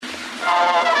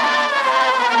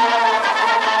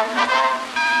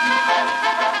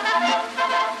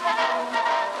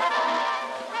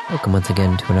welcome once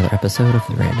again to another episode of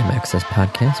the Random Access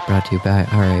Podcast, brought to you by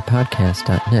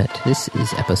rapodcast.net. This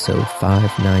is episode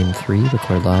 593,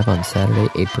 recorded live on Saturday,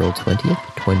 April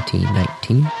 20th,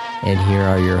 2019. And here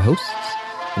are your hosts.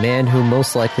 The man who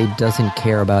most likely doesn't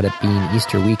care about it being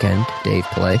Easter weekend, Dave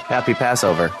Play. Happy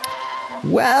Passover.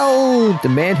 Well, the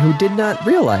man who did not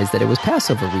realize that it was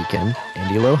Passover weekend,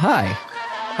 Andy Lowe. Hi.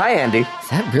 Hi, Andy. Is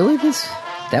that really this?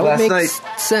 That would make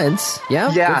sense.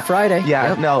 Yeah, Good Friday. Yeah,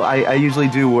 yep. No, I usually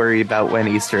do worry about when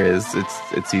Easter is.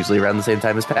 It's usually around the same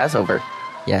time as Passover.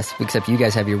 Yes, except you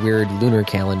guys have your weird lunar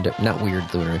calendar. Not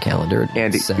weird lunar calendar.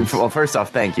 Andy, well, first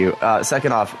off, thank you.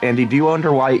 Second off, Andy, do you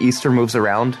wonder why Easter moves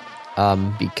around?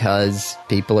 Because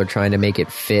people are trying to make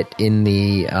it fit in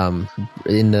the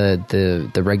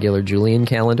regular Julian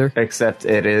calendar. Except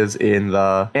it is in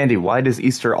the... Andy, why does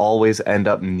Easter always end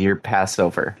up near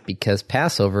Passover? Because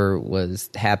Passover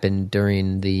happened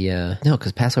during the... No,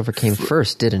 because Passover came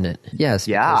first, didn't it? Yes,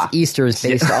 yeah. Easter is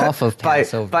based off of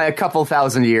Passover. By a couple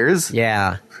thousand years.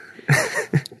 Yeah.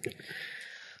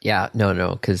 Yeah,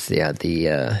 no, because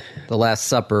the Last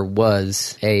Supper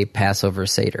was a Passover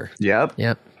Seder. Yep.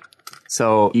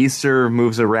 So Easter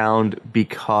moves around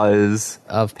because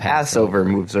of Passover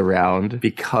moves around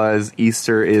because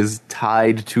Easter is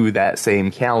tied to that same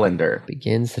calendar.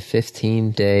 Begins the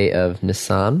 15th day of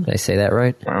Nisan. Did I say that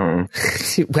right?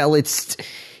 Well, it's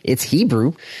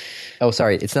Hebrew. Oh,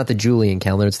 sorry, it's not the Julian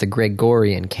calendar, it's the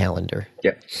Gregorian calendar.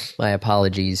 Yep. My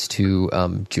apologies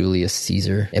to Julius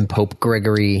Caesar and Pope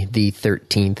Gregory the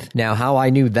 13th. Now, how I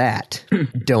knew that,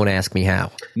 don't ask me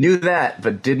how. Knew that,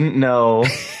 but didn't know...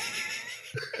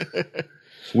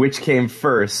 Which came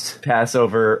first,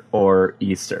 Passover or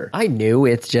Easter? I knew,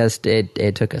 it's just,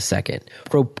 it took a second.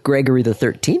 Pope Gregory the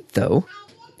 13th, though,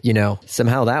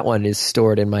 somehow that one is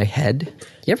stored in my head.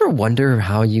 You ever wonder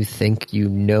how you think you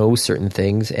know certain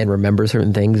things and remember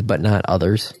certain things, but not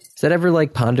others? Does that ever,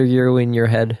 ponder you in your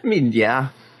head? I mean, yeah.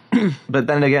 But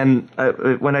then again,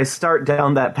 when I start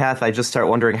down that path, I just start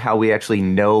wondering how we actually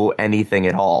know anything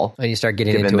at all. And you start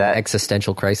getting into an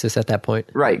existential crisis at that point?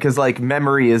 Right, because,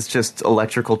 memory is just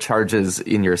electrical charges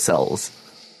in your cells.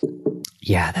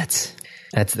 Yeah, that's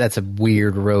a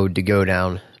weird road to go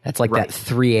down. That's like that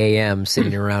 3 a.m.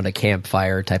 sitting around a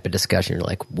campfire type of discussion. You're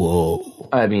like, whoa.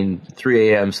 I mean,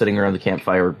 3 a.m. sitting around the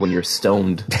campfire when you're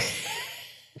stoned.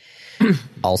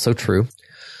 Also true.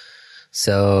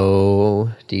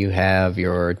 So, do you have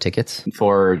your tickets?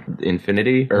 For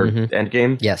Infinity or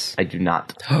Endgame? Yes. I do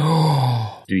not.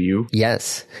 Do you?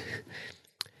 Yes.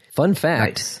 Fun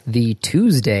fact, The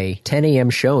Tuesday 10 a.m.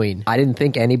 showing, I didn't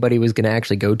think anybody was going to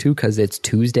actually go to because it's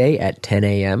Tuesday at 10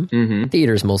 a.m. Mm-hmm.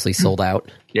 Theater's mostly sold out.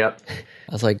 Yep.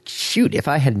 I was like, shoot, if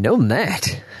I had known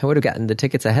that, I would have gotten the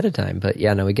tickets ahead of time. But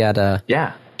yeah, no, we got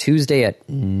Tuesday at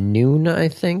noon, I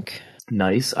think.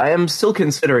 Nice. I am still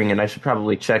considering, and I should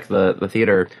probably check the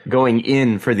theater, going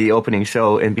in for the opening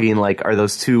show and being like, are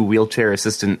those 2 wheelchair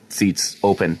assistant seats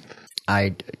open?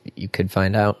 You could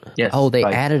find out. Yes. Oh, they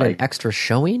added an extra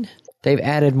showing? They've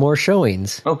added more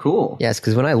showings. Oh, cool. Yes,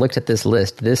 because when I looked at this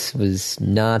list, this was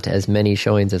not as many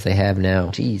showings as they have now.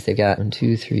 Jeez, they've got 1,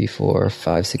 2, 3, 4,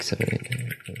 5, 6, 7, 8, 9,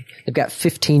 10. They've got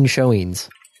 15 showings.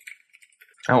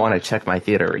 I don't want to check my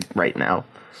theater right now.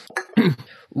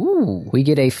 Ooh, we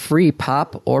get a free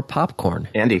pop or popcorn.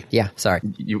 Andy. Yeah, sorry.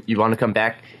 You want to come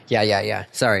back? Yeah.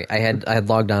 Sorry, I had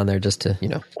logged on there just to,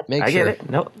 make sure. I get it.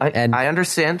 No, I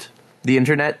understand. The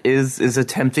internet is a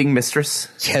tempting mistress.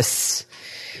 Yes,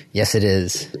 it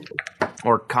is.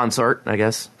 Or consort, I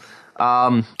guess.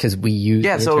 Because we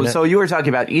use so you were talking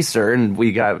about Easter, and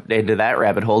we got into that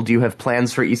rabbit hole. Do you have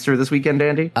plans for Easter this weekend,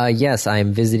 Andy? Yes,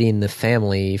 I'm visiting the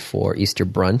family for Easter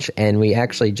brunch, and we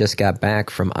actually just got back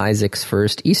from Isaac's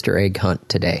first Easter egg hunt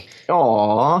today.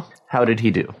 Aww. How did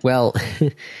he do? Well,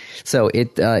 so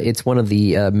it's one of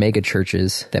the mega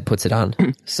churches that puts it on.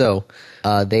 So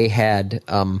they had,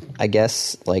 I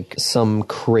guess, some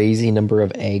crazy number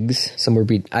of eggs.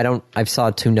 I saw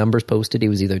 2 numbers posted. It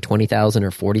was either 20,000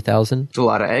 or 40,000. It's a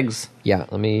lot of eggs. Yeah,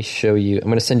 let me show you. I'm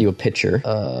going to send you a picture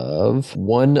of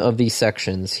one of the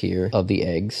sections here of the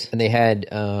eggs. And they had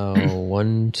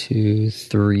 1, 2,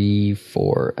 3,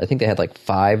 4. I think they had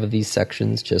 5 of these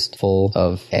sections just full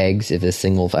of eggs. If this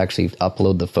thing will actually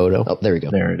upload the photo. Oh, there we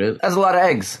go. There it is. That's a lot of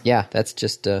eggs. Yeah, that's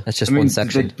just one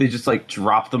section. They just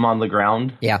drop them on the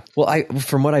ground. Yeah. Well,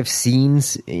 from what I've seen,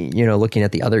 looking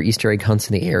at the other Easter egg hunts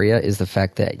in the area, is the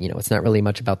fact that it's not really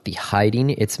much about the hiding.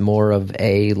 It's more of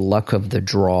a luck of the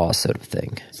draw sort of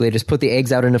thing. So they just put the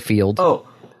eggs out in a field. Oh,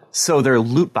 so they're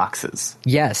loot boxes.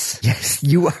 Yes,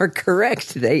 you are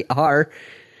correct. They are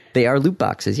They are loot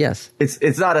boxes, yes.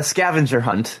 It's not a scavenger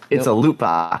hunt. It's a loot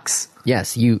box.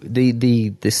 Yes,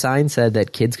 the sign said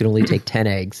that kids could only take 10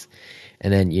 eggs.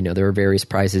 And then, there were various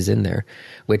prizes in there,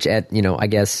 which I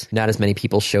guess not as many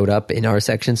people showed up in our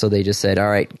section. So they just said, all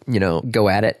right, go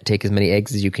at it. Take as many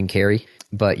eggs as you can carry.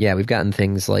 But yeah, we've gotten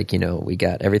things like, we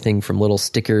got everything from little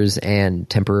stickers and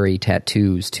temporary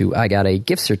tattoos to I got a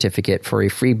gift certificate for a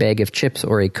free bag of chips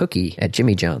or a cookie at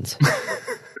Jimmy John's.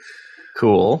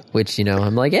 Cool. Which,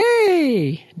 I'm like,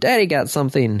 hey, daddy got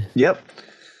something. Yep.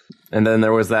 And then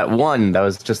there was that one that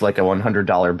was just like a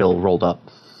 $100 bill rolled up.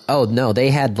 Oh, no,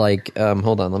 they had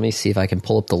hold on, let me see if I can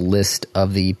pull up the list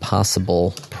of the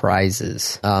possible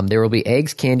prizes. There will be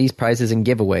eggs, candies, prizes, and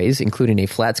giveaways, including a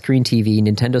flat screen TV,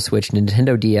 Nintendo Switch,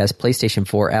 Nintendo DS, PlayStation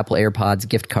 4, Apple AirPods,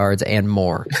 gift cards, and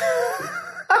more.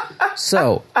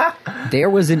 So, there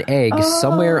was an egg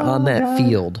somewhere on that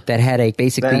field that had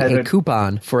basically a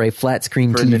coupon for a flat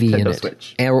screen TV in it.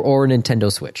 Switch. Or a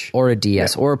Nintendo Switch, or a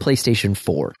DS, or a PlayStation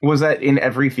 4. Was that in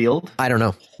every field? I don't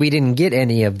know. We didn't get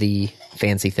any of the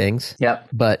fancy things. Yep.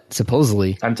 But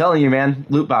supposedly... I'm telling you, man,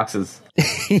 loot boxes.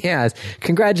 Yes.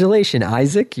 Congratulations,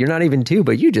 Isaac. You're not even 2,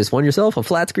 but you just won yourself a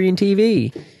flat screen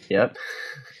TV. Yep.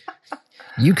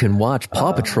 You can watch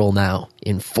Paw Patrol now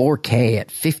in 4K at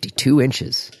 52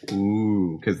 inches.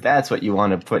 Ooh, because that's what you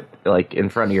want to put in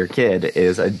front of your kid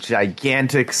is a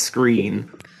gigantic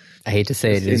screen. I hate to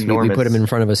say it is we put him in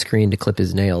front of a screen to clip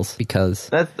his nails because...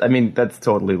 That's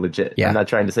totally legit. Yeah. I'm not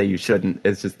trying to say you shouldn't.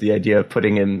 It's just the idea of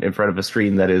putting him in front of a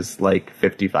screen that is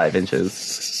 55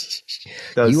 inches.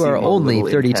 You are only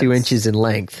 32 inches in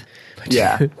length.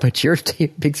 But your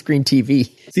big screen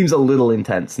TV... Seems a little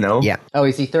intense, no? Yeah. Oh,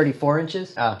 is he 34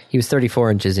 inches? Oh. He was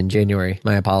 34 inches in January.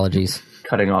 My apologies.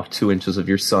 Cutting off 2 inches of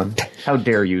your son. How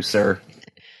dare you, sir?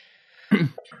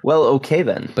 Well, okay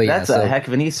then. But that's a heck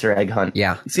of an Easter egg hunt.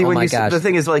 Yeah. See, the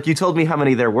thing is, you told me how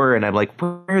many there were, and I'm like,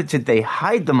 where did they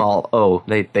hide them all? Oh,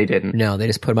 they didn't. No, they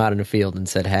just put them out in a field and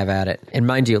said, have at it. And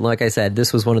mind you, like I said,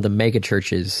 this was one of the mega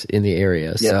churches in the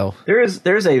area. Yeah. So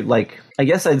there's a I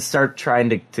guess I'd start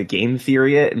trying to game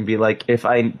theory it and be like, if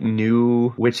I knew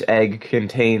which egg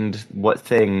contained what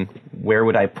thing, where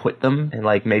would I put them? And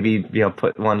maybe,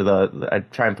 put one of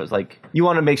I'd try and put you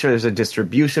want to make sure there's a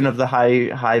distribution of the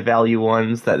high value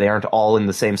ones, that they aren't all in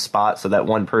the same spot so that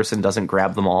one person doesn't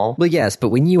grab them all. Well, yes, but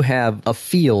when you have a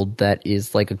field that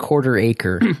is like a quarter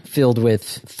acre filled with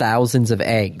thousands of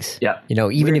eggs,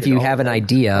 even if you have an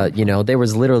idea, there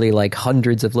was literally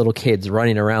hundreds of little kids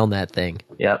running around that thing.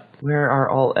 Yep. Where are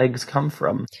all eggs come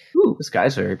from? Ooh, the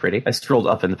sky's very pretty. I scrolled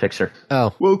up in the picture.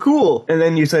 Oh. Well, cool. And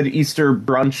then you said Easter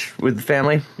brunch with the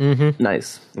family? Mm-hmm.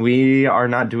 Nice. We are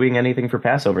not doing anything for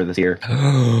Passover this year.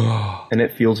 And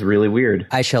it feels really weird.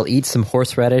 I shall eat some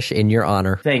horseradish in your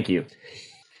honor. Thank you.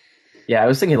 Yeah, I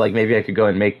was thinking maybe I could go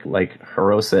and make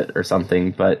haroset or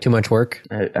something, but... Too much work?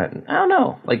 I don't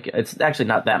know. It's actually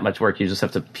not that much work. You just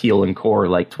have to peel and core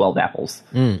 12 apples.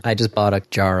 I just bought a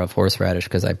jar of horseradish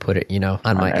because I put it,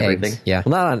 on my everything. eggs. Yeah,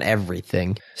 well, not on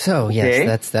everything. So,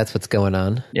 yes, that's what's going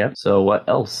on. Yep. So what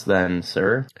else then,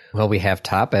 sir? Well, we have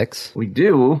topics. We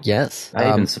do? Yes. I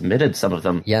even submitted some of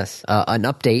them. Yes. An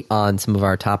update on some of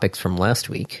our topics from last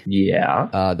week.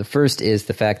 Yeah. The first is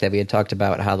the fact that we had talked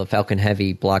about how the Falcon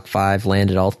Heavy Block 5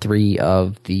 landed all 3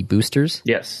 of the boosters.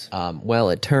 Yes. Well,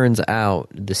 it turns out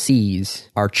the seas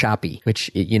are choppy,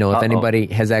 which, if anybody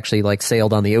has actually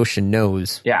sailed on the ocean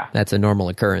knows that's a normal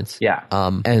occurrence. Yeah.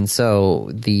 And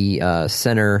so the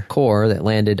center core that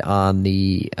landed on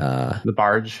the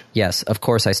barge. Yes, Of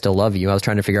Course I Still Love You. I was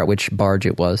trying to figure out which barge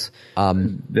it was.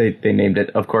 They named it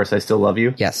Of Course I Still Love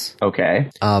You? Yes. Okay.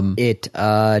 It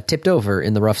tipped over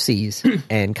in the rough seas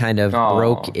and kind of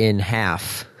broke in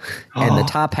half. And the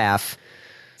top half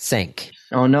sank.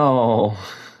 Oh, no.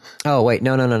 Oh, wait.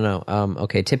 No.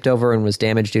 Okay, tipped over and was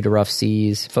damaged due to rough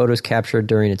seas. Photos captured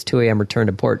during its 2 a.m. return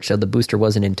to port showed the booster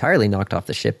wasn't entirely knocked off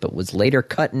the ship, but was later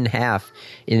cut in half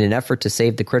in an effort to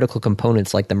save the critical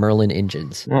components like the Merlin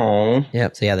engines. Oh.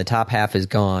 Yep. So, the top half is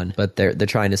gone, but they're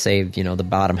trying to save, the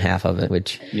bottom half of it,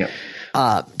 which... Yep.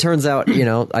 Turns out,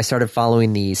 I started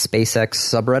following the SpaceX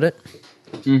subreddit.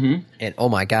 Mm-hmm. And oh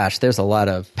my gosh, there's a lot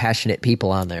of passionate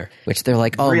people on there, which they're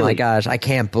like, oh my gosh, I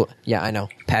can't. Yeah, I know.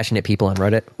 Passionate people on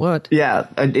Reddit. What? Yeah,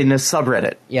 in a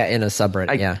subreddit. Yeah, in a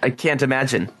subreddit. I can't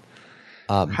imagine.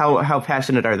 How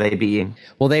passionate are they being?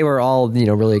 Well, they were all,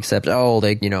 really accepted. Oh,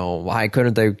 they, why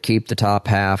couldn't they keep the top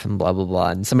half and blah, blah,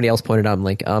 blah. And somebody else pointed out, I'm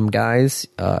like, guys,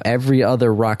 every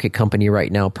other rocket company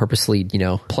right now purposely,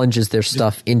 plunges their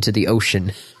stuff into the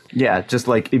ocean. Yeah, just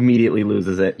immediately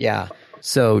loses it. Yeah.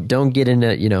 So don't get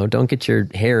don't get your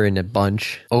hair in a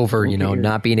bunch over,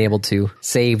 not being able to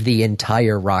save the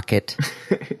entire rocket.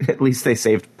 At least they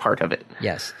saved part of it.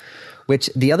 Yes. Which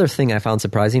the other thing I found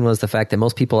surprising was the fact that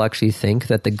most people actually think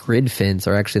that the grid fins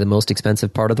are actually the most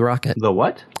expensive part of the rocket. The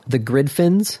what? The grid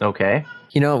fins. Okay.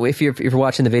 If you're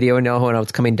watching the video, when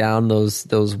it's coming down,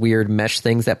 those weird mesh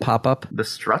things that pop up. The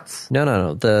struts?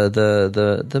 No.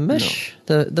 The mesh,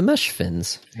 the mesh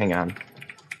fins. Hang on.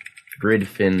 Grid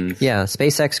fins. Yeah,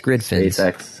 SpaceX grid fins.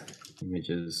 SpaceX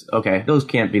images. Okay, those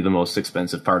can't be the most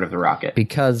expensive part of the rocket.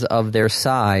 Because of their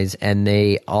size, and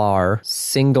they are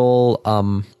single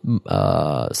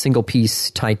piece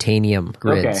titanium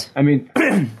grids. Okay, I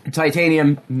mean,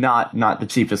 titanium, not the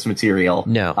cheapest material.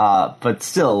 No. But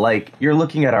still, like, you're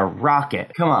looking at a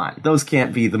rocket. Come on, those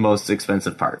can't be the most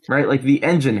expensive part, right? Like, the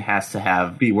engine has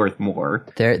to be worth more.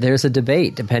 There's a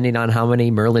debate, depending on how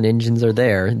many Merlin engines are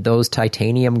there. Those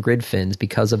titanium grid fins,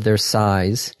 because of their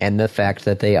size and the fact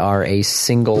that they are a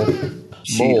single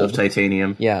sheet of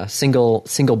titanium. Yeah, single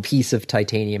piece of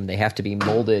titanium. They have to be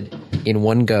molded in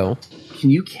one go. Can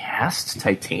you cast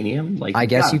titanium? Like, I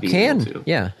guess you can.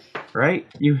 Yeah. Right?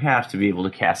 You have to be able to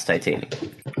cast titanium.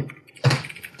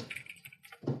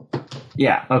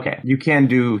 Yeah, okay. You can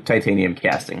do titanium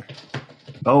casting.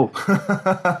 Oh.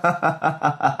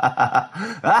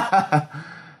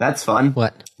 That's fun.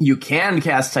 What? You can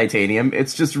cast titanium.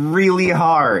 It's just really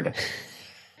hard.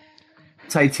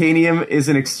 Titanium is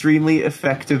an extremely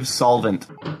effective solvent.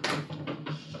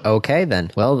 Okay, then.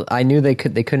 Well, I knew they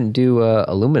couldn't do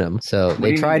aluminum, so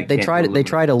they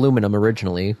tried aluminum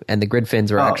originally, and the grid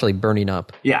fins were actually burning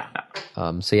up. Yeah.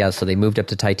 So they moved up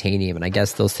to titanium, and I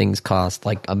guess those things cost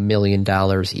like $1 million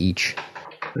each.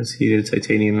 This heated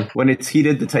titanium. When it's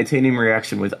heated, the titanium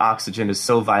reaction with oxygen is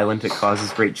so violent it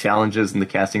causes great challenges in the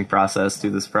casting process. Through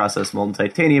this process, molten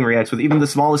titanium reacts with even the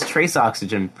smallest trace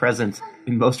oxygen present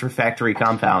in most refractory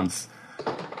compounds.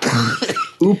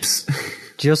 Oops.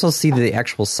 Do you also see the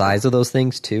actual size of those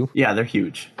things, too? Yeah, they're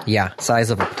huge. Yeah, size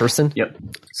of a person? Yep.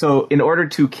 So, in order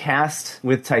to cast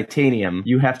with titanium,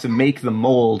 you have to make the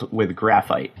mold with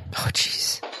graphite. Oh,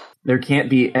 jeez. There can't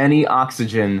be any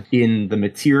oxygen in the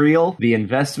material, the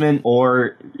investment,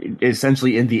 or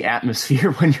essentially in the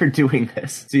atmosphere when you're doing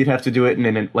this. So you'd have to do it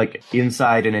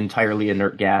inside an entirely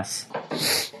inert gas.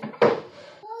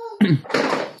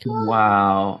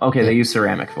 Wow. Okay, they use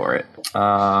ceramic for it.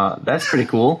 That's pretty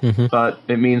cool, but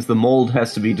it means the mold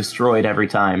has to be destroyed every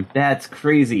time. That's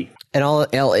crazy. And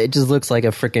it just looks like a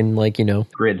freaking,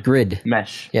 grid.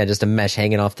 Mesh. Yeah, just a mesh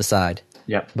hanging off the side.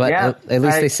 Yep. But at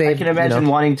least they say I can imagine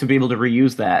wanting to be able to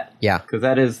reuse that. Yeah. Because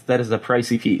that is a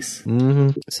pricey piece.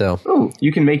 Mm-hmm. So. Ooh,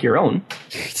 you can make your own.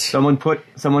 Someone put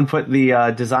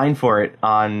the design for it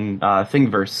on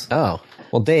Thingiverse. Oh.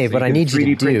 Well, Dave, what I need you to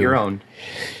do. 3D print your own.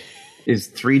 Is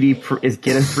get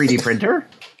a 3D printer?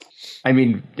 I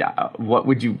mean, what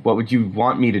would you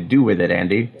want me to do with it,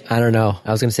 Andy? I don't know.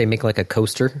 I was going to say make like a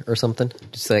coaster or something.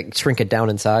 Just like shrink it down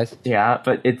in size. Yeah,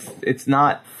 but it's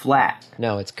not flat.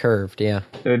 No, it's curved, yeah.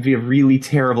 It would be a really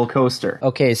terrible coaster.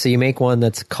 Okay, so you make one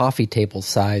that's coffee table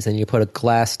size and you put a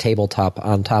glass tabletop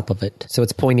on top of it. So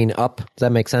it's pointing up. Does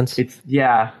that make sense?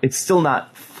 It's still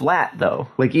not flat though.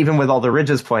 Like even with all the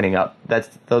ridges pointing up,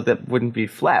 that wouldn't be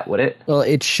flat, would it? Well,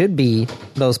 it should be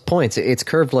those points. It's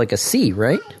curved like a C,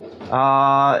 right?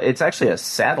 It's actually a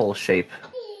saddle shape.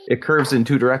 It curves in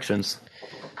two directions.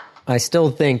 I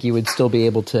still think you would still be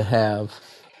able to have,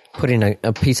 putting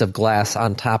a piece of glass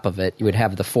on top of it, you would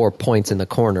have the 4 points in the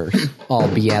corners all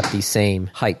be at the same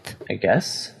height. I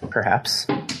guess, perhaps.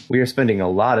 We are spending a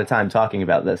lot of time talking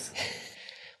about this.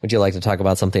 Would you like to talk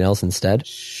about something else instead?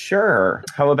 Sure.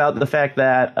 How about the fact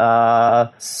that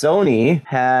Sony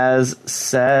has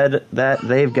said that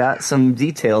they've got some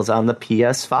details on the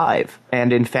PS5,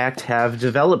 and in fact have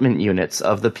development units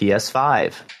of the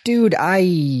PS5. Dude,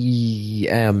 I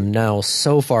am now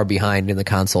so far behind in the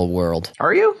console world.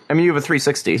 Are you? I mean, you have a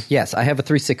 360. Yes, I have a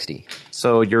 360.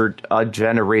 So you're a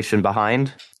generation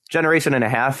behind? Generation and a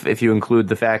half, if you include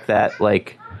the fact that,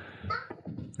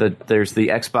 there's the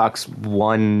Xbox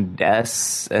One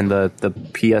S and the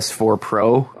PS4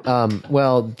 Pro.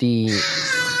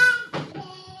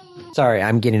 Sorry,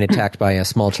 I'm getting attacked by a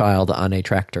small child on a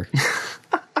tractor.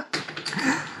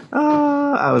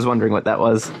 I was wondering what that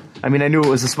was. I mean, I knew it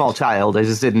was a small child. I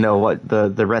just didn't know what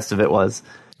the rest of it was.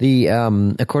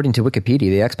 According to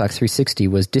Wikipedia, the Xbox 360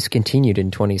 was discontinued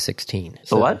in 2016.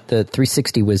 So what? The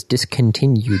 360 was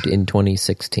discontinued in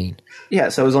 2016. Yeah,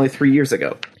 so it was only 3 years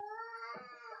ago.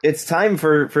 It's time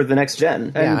for the next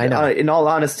gen. And, yeah, I know. In all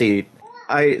honesty,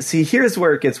 I see. Here's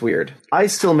where it gets weird. I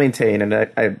still maintain,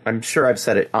 and I'm sure I've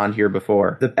said it on here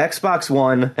before, the Xbox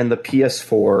One and the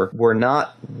PS4 were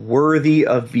not worthy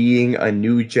of being a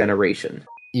new generation.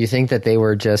 You think that they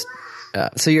were just...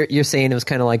 so you're saying it was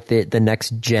kind of like the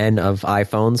next gen of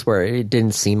iPhones, where it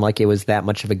didn't seem like it was that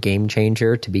much of a game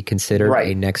changer to be considered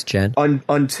a next gen?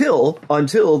 Until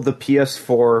the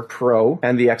PS4 Pro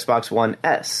and the Xbox One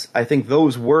S. I think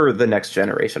those were the next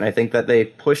generation. I think that they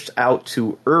pushed out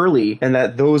too early, and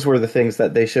that those were the things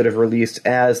that they should have released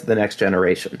as the next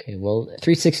generation. Okay, well,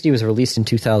 360 was released in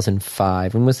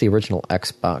 2005. When was the original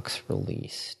Xbox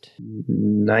released?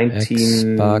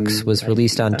 Xbox was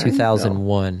released on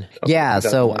 2001. Yeah,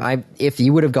 so if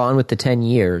you would have gone with the 10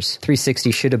 years,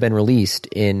 360 should have been released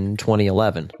in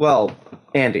 2011. Well,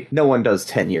 Andy, no one does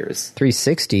 10 years.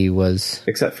 360 was...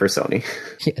 Except for Sony.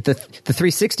 The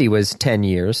 360 was 10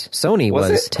 years. Sony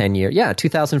was 10 years. Yeah,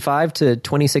 2005 to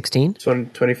 2016.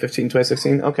 2015,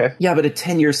 2016? Okay. Yeah, but a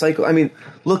 10-year cycle. I mean,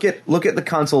 look at the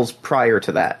consoles prior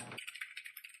to that.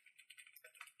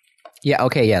 Yeah,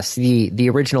 okay, yes. The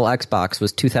original Xbox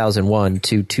was 2001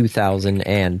 to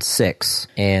 2006.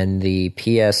 And the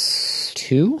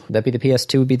PS2? Would that be the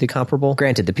PS2 would be the comparable?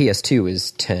 Granted, the PS2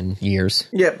 is 10 years.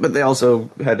 Yeah, but they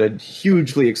also had a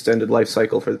hugely extended life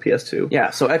cycle for the PS2. Yeah,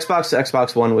 so Xbox to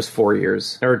Xbox One was 4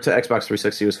 years. Or to Xbox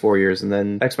 360 was 4 years. And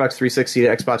then Xbox 360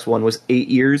 to Xbox One was 8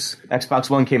 years. Xbox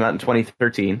One came out in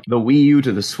 2013. The Wii U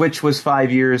to the Switch was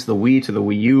 5 years. The Wii to the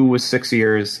Wii U was 6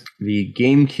 years. The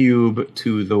GameCube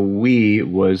to the Wii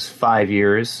was 5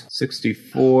 years.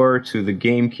 64 to the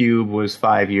GameCube was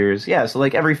 5 years. Yeah, so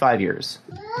like every 5 years.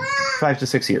 5 to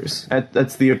 6 years.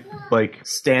 That's the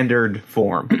standard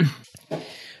form.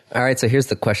 All right, so here's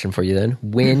the question for you then.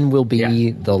 When will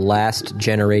be the last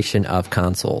generation of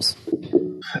consoles?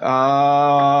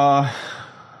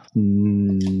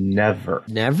 Never.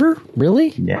 Never?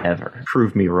 Really? Never.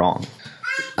 Prove me wrong.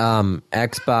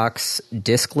 Xbox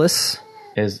discless?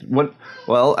 Is what?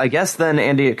 Well, I guess then,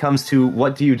 Andy, it comes to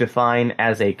what do you define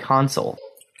as a console?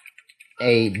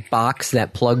 A box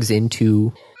that plugs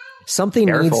into something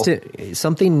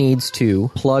needs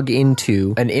to plug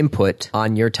into an input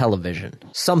on your television.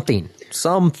 Something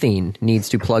needs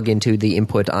to plug into the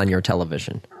input on your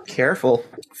television. Careful.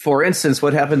 For instance,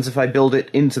 what happens if I build it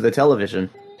into the television?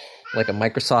 Like a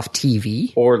Microsoft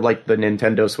TV? Or like the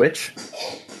Nintendo Switch?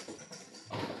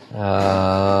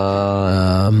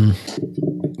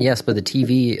 Yes, but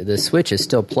the Switch is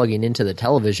still plugging into the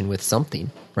television with something,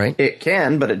 right? It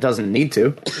can, but it doesn't need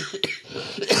to.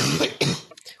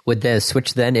 Would the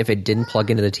Switch then, if it didn't plug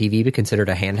into the TV, be considered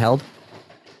a handheld?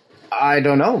 I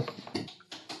don't know.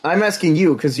 I'm asking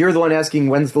you, because you're the one asking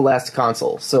when's the last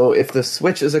console. So if the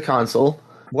Switch is a console,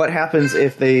 what happens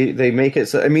if they make it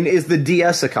so... I mean, is the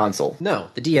DS a console? No,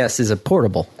 the DS is a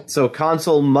portable. So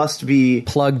console must be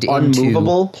plug into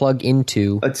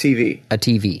a TV. A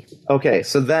TV. Okay,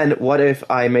 so then what if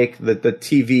I make the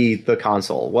TV the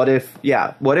console? What if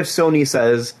Sony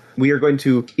says we are going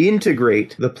to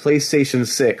integrate the PlayStation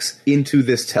 6 into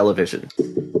this television?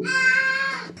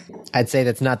 I'd say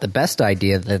that's not the best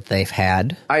idea that they've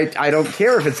had. I don't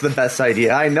care if it's the best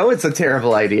idea. I know it's a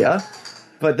terrible idea,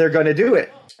 but they're going to do it.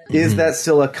 Is that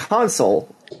still a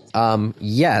console?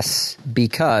 Yes,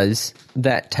 because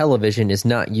that television is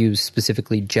not used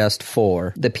specifically just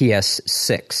for the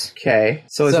PS6. Okay.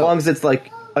 So as long as it's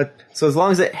as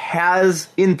long as it has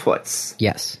inputs.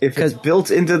 Yes. If it's built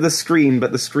into the screen,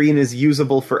 but the screen is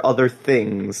usable for other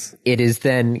things. It is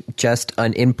then just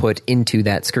an input into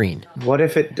that screen. What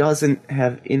if it doesn't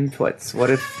have inputs? What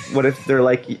if they're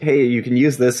like, hey, you can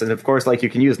use this, and of course, like, you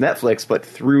can use Netflix, but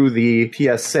through the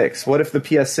PS6? What if the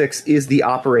PS6 is the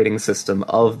operating system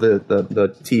of the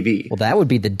TV? Well, that would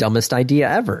be the dumbest idea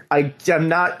ever. I'm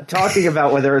not talking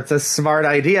about whether it's a smart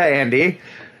idea, Andy.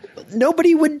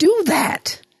 Nobody would do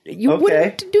that. You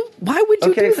wouldn't do. Why would you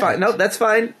do that? Okay, fine. No, that's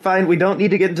fine. Fine. We don't need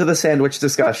to get into the sandwich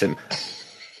discussion.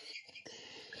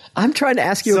 I'm trying to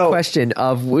ask you a question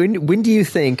of when do you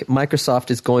think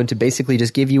Microsoft is going to basically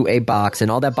just give you a box,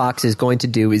 and all that box is going to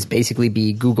do is basically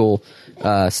be Google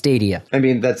Stadia? I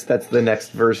mean, that's the next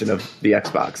version of the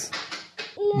Xbox.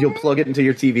 You'll plug it into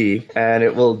your TV, and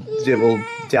it will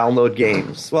download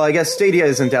games. Well, I guess Stadia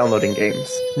isn't downloading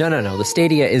games. No. The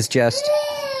Stadia is just...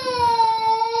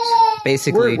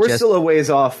 Basically, we're still a ways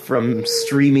off from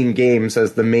streaming games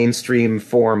as the mainstream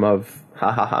form of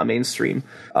mainstream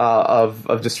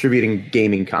of distributing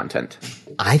gaming content.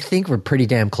 I think we're pretty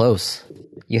damn close.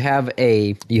 You have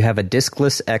a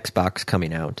discless Xbox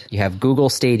coming out. You have Google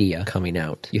Stadia coming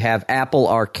out. You have Apple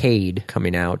Arcade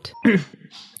coming out.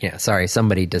 Yeah, sorry,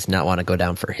 somebody does not want to go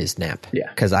down for his nap. Yeah.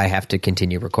 Because I have to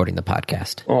continue recording the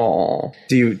podcast. Oh,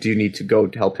 do you need to go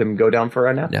help him go down for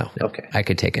a nap? No. Okay. I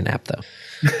could take a nap, though.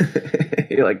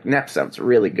 You're like, nap sounds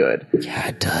really good. Yeah,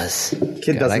 it does.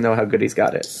 Kid doesn't know how good he's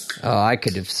got it. Oh, I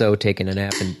could have so taken a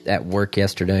nap at work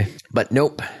yesterday. But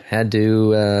nope. Had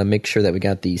to make sure that we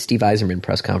got the Steve Yzerman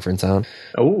press conference on.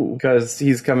 Oh, because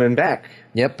he's coming back.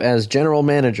 Yep, as general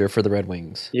manager for the Red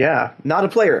Wings. Yeah, not a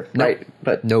player, right?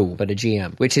 But But a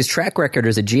GM. Which his track record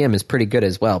as a GM is pretty good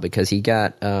as well, because he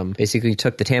got basically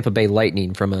took the Tampa Bay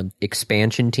Lightning from an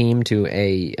expansion team to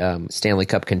a Stanley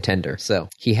Cup contender. So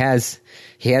he has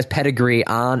pedigree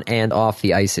on and off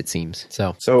the ice, it seems.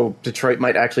 So Detroit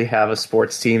might actually have a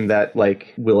sports team that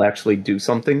will actually do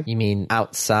something. You mean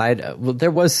outside? Well,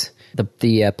 there was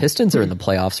the Pistons are in the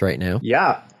playoffs right now.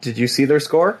 Yeah. Did you see their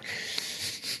score?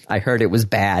 I heard it was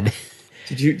bad.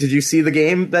 Did you see the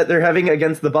game that they're having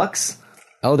against the Bucks?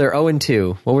 Oh, they're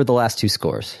 0-2. What were the last two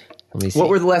scores? Let me see. What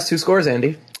were the last two scores,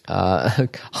 Andy?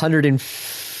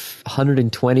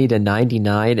 120 to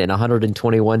 99 and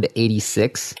 121 to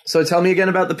 86. So tell me again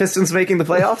about the Pistons making the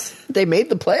playoffs. They made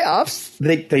the playoffs.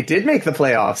 They did make the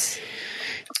playoffs.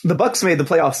 The Bucks made the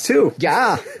playoffs too.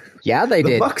 Yeah, they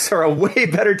did. The Bucks are a way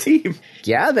better team.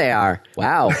 Yeah, they are.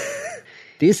 Wow.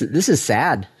 This is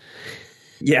sad.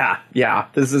 Yeah.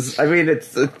 This is, I mean,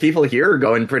 it's people here are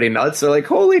going pretty nuts. They're like,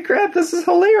 holy crap, this is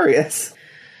hilarious.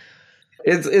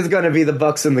 It's going to be the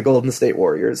Bucks and the Golden State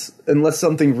Warriors. Unless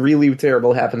something really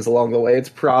terrible happens along the way, it's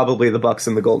probably the Bucks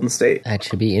and the Golden State. That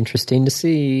should be interesting to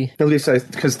see. At least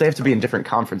because they have to be in different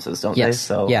conferences, don't they?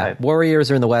 So yeah. Warriors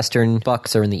are in the Western,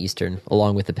 Bucks are in the Eastern,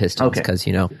 along with the Pistons, because,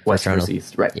 West versus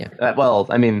East, right. Yeah. Well,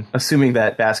 I mean, assuming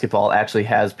that basketball actually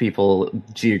has people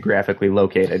geographically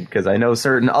located, because I know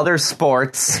certain other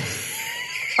sports,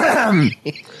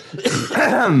 Andy,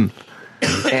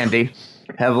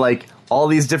 have, all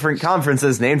these different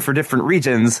conferences named for different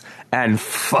regions, and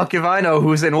fuck if I know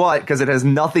who's in what, because it has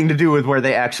nothing to do with where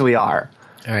they actually are.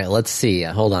 All right, let's see.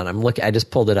 Hold on. I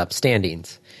just pulled it up.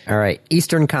 Standings. All right.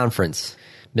 Eastern Conference.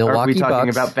 Milwaukee Are we talking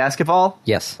Bucks. about basketball?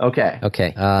 Yes. Okay.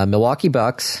 Milwaukee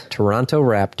Bucks, Toronto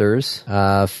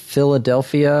Raptors,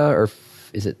 Philadelphia, or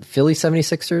is it Philly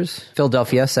 76ers?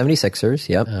 Philadelphia 76ers,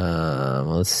 yep.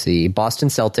 Let's see. Boston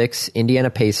Celtics, Indiana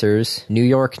Pacers,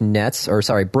 Brooklyn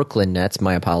Nets,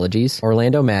 my apologies.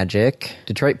 Orlando Magic,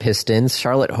 Detroit Pistons,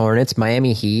 Charlotte Hornets,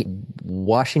 Miami Heat,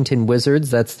 Washington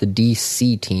Wizards, that's the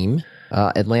DC team.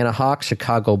 Atlanta Hawks,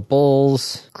 Chicago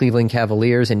Bulls, Cleveland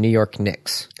Cavaliers, and New York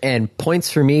Knicks. And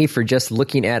points for me for just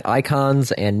looking at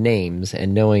icons and names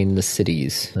and knowing the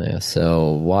cities.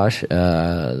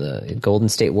 The Golden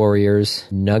State Warriors,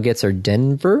 Nuggets are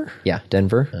Denver? Yeah,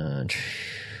 Denver.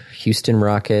 Houston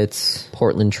Rockets,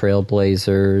 Portland Trail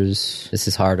Blazers. This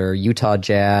is harder. Utah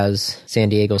Jazz, San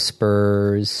Diego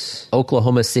Spurs,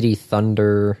 Oklahoma City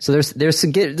Thunder. So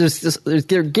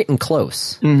they're getting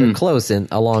close. Mm-hmm. They're close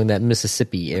along that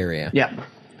Mississippi area. Yeah.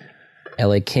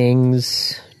 LA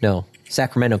Kings. No,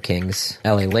 Sacramento Kings.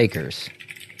 LA Lakers.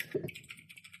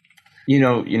 You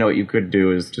know what you could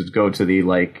do is just go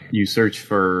to you search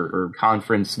for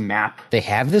conference map. They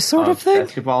have this sort of thing?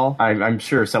 Basketball. I'm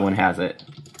sure someone has it.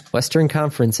 Western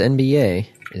Conference NBA.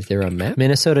 Is there a map?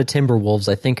 Minnesota Timberwolves,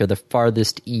 I think, are the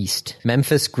farthest east.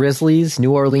 Memphis Grizzlies,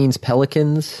 New Orleans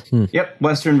Pelicans. Yep,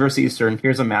 Western versus Eastern.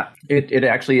 Here's a map. It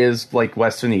actually is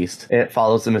West and East. It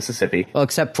follows the Mississippi. Well,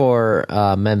 except for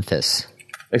Memphis.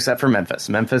 Except for Memphis.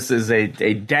 Memphis is a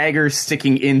dagger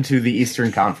sticking into the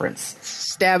Eastern Conference.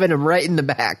 Stabbing him right in the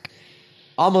back.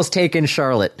 Almost taken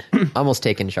Charlotte.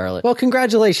 Well,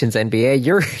 congratulations,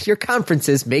 NBA. Your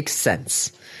conferences make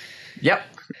sense. Yep.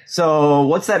 So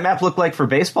what's that map look like for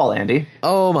baseball, Andy?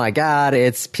 Oh my God,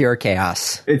 it's pure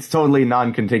chaos. It's totally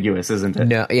non-contiguous, isn't it?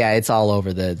 No, yeah, it's all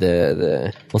over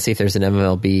the we'll see if there's an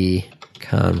MLB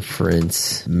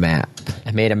conference map.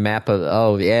 I made a map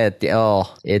of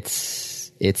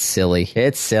it's silly.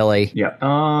 It's silly. Yeah.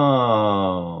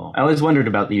 Oh. I always wondered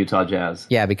about the Utah Jazz.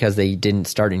 Yeah, because they didn't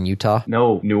start in Utah.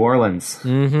 No, New Orleans.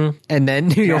 Mm-hmm. And then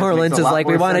New Orleans is like,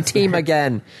 we want a team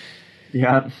again.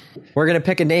 Yeah. We're going to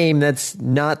pick a name that's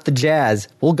not the Jazz.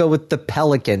 We'll go with the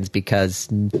Pelicans because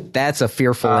that's a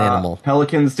fearful animal.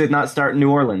 Pelicans did not start in New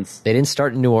Orleans. They didn't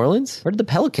start in New Orleans? Where did the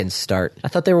Pelicans start? I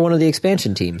thought they were one of the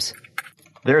expansion teams.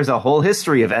 There's a whole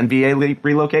history of NBA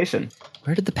relocation.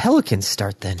 Where did the Pelicans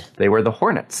start then? They were the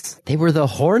Hornets. They were the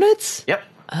Hornets? Yep.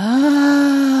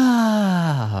 Oh.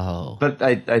 But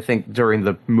I think during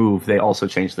the move, they also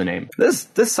changed the name. This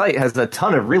site has a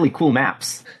ton of really cool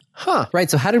maps. Huh. Right,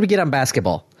 so how did we get on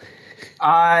basketball?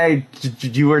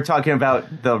 You were talking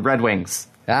about the Red Wings.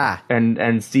 Ah.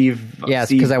 And Steve. Yes,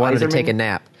 because I wanted to take a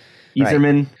nap.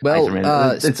 Iserman. Well,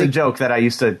 Iserman. It's a joke that I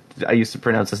used to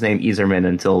pronounce his name Iserman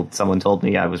until someone told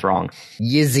me I was wrong.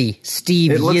 Yizzy.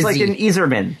 Steve Yizzy. It looks like an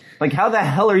Iserman. Like, how the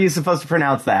hell are you supposed to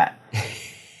pronounce that?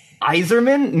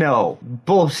 Iserman? No.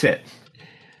 Bullshit.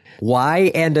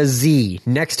 Y and a Z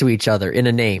next to each other in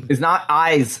a name. It's not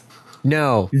eyes.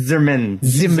 No. Zimmerman.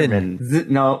 Zimmerman.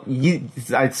 No,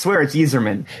 I swear it's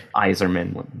Iserman.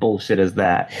 Iserman. What bullshit is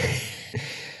that?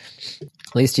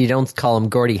 At least you don't call him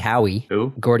Gordie Howe.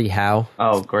 Who? Gordie Howe.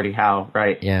 Oh, Gordie Howe,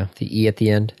 right. Yeah, the E at the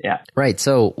end. Yeah. Right,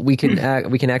 so we can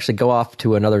actually go off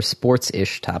to another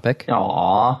sports-ish topic.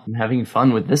 Aw, I'm having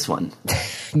fun with this one.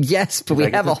 Yes, but we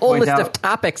I have get a to whole point list out of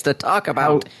topics to talk How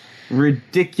about.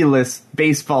 ridiculous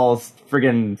baseball's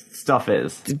friggin' stuff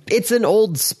is. It's an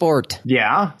old sport.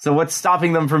 Yeah? So what's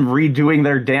stopping them from redoing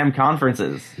their damn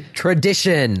conferences?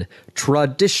 Tradition.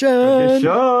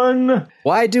 Sean!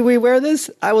 Why do we wear this?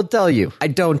 I will tell you. I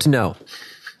don't know.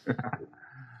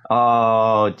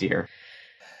 Oh, dear.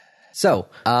 So,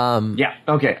 Yeah,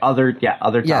 okay, other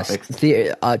yes, topics.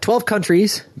 the 12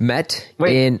 countries met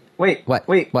in... Wait. What?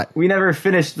 We never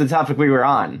finished the topic we were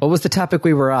on. What was the topic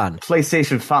we were on?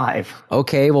 PlayStation 5.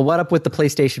 Okay, well, what up with the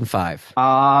PlayStation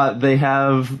 5? They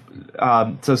have...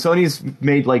 so Sony's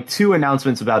made like 2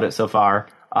 announcements about it so far.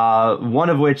 One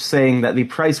of which saying that the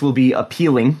price will be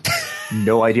appealing.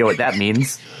 No idea what that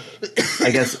means.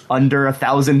 I guess under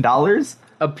 $1,000?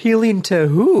 Appealing to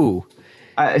who?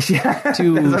 Yeah,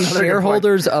 To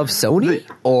shareholders of Sony?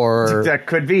 Or... That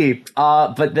could be.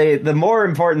 But the more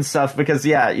important stuff, because,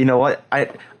 yeah, you know what?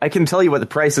 I can tell you what the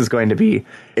price is going to be.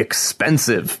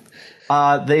 Expensive.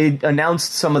 They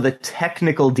announced some of the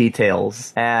technical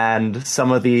details and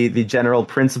some of the general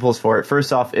principles for it.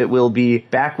 First off, it will be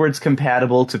backwards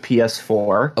compatible to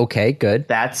PS4. Okay, good.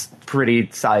 That's pretty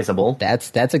sizable.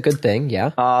 That's a good thing,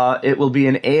 yeah. It will be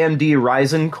an AMD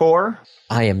Ryzen core.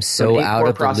 I am so an out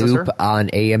of the 8-core loop processor. on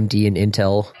AMD and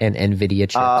Intel and NVIDIA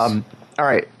chips. All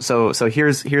right, so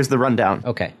here's the rundown.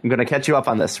 Okay. I'm going to catch you up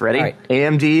on this. Ready? All right.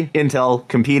 AMD, Intel,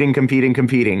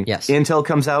 competing. Yes. Intel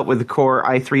comes out with the Core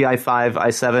i3, i5,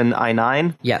 i7,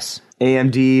 i9. Yes.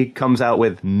 AMD comes out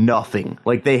with nothing.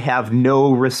 Like, they have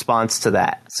no response to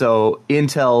that. So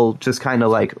Intel just kind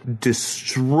of like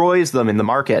destroys them in the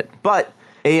market. But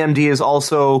AMD is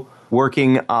also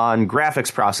working on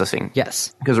graphics processing.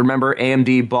 Yes. Because remember,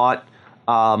 AMD bought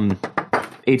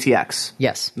ATX.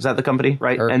 Yes. Is that the company,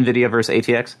 right? Or- NVIDIA versus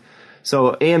ATX.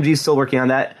 So AMD's still working on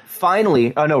that.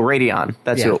 Finally, oh no, Radeon.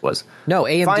 That's who it was. No,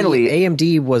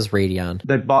 AMD was Radeon.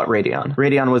 That bought Radeon.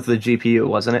 Radeon was the GPU,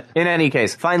 wasn't it? In any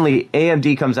case, finally,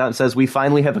 AMD comes out and says, we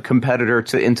finally have a competitor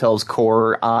to Intel's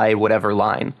Core i whatever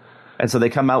line. And so they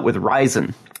come out with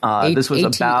Ryzen. This was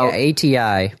about...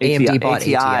 ATI. AMD bought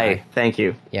ATI. Thank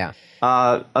you. Yeah.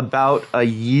 About a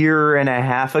year and a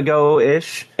half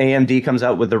ago-ish, AMD comes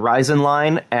out with the Ryzen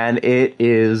line, and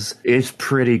it's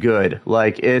pretty good.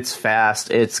 Like, it's fast,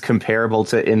 it's comparable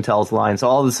to Intel's line. So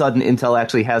all of a sudden, Intel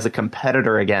actually has a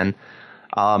competitor again.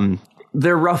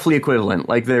 They're roughly equivalent.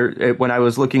 Like, when I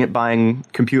was looking at buying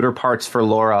computer parts for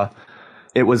Laura,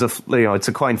 it was it's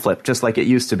a coin flip, just like it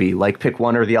used to be. Like, pick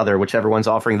one or the other, whichever one's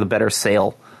offering the better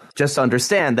sale. Just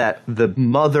understand that the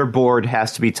motherboard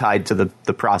has to be tied to the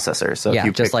processor. So Yeah, if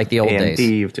you just pick like the old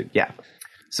AMD, days. Yeah.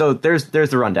 So there's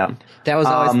the rundown. That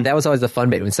was always the fun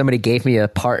bit. When somebody gave me a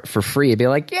part for free, it'd be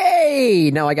like,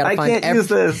 yay! Now I gotta find I can't use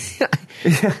this.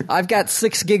 I've got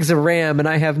 6 gigs of RAM and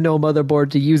I have no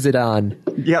motherboard to use it on.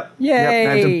 Yep. Yay! Yep.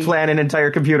 I have to plan an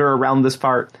entire computer around this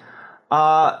part.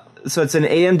 So it's an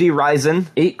AMD Ryzen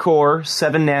 8-core,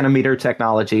 7-nanometer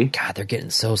technology. God, they're getting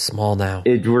so small now.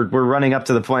 We're running up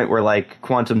to the point where, like,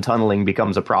 quantum tunneling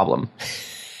becomes a problem.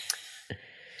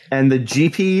 And the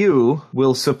GPU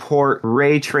will support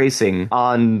ray tracing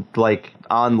on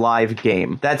live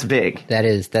game. That's big.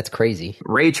 That's crazy.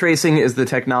 Ray tracing is the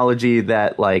technology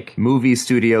that, like, movie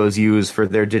studios use for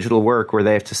their digital work, where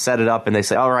they have to set it up and they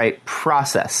say, all right,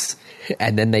 process.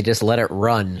 And then they just let it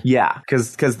run. Yeah,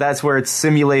 because that's where it's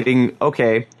simulating,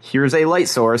 okay, here's a light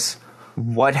source.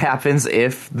 What happens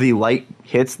if the light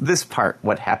hits this part?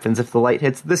 What happens if the light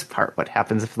hits this part? What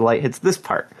happens if the light hits this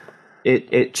part?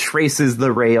 It traces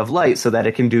the ray of light so that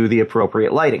it can do the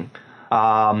appropriate lighting.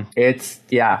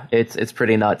 It's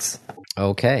pretty nuts.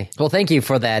 Okay. Well, thank you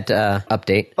for that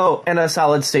update. Oh, and a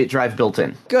solid state drive built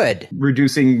in, Good.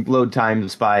 reducing load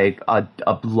times by a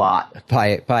lot,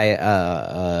 By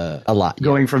a lot. Yeah.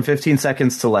 going from 15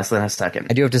 seconds to less than a second.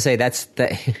 I do have to say that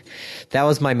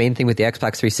was my main thing with the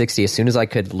Xbox 360. As soon as I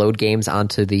could load games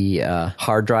onto the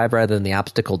hard drive rather than the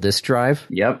optical disk drive,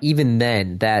 Yep. even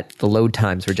then, the load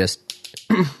times were just.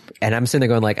 And I'm sitting there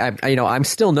going like, I'm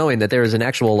still knowing that there is an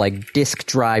actual like disk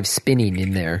drive spinning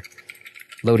in there.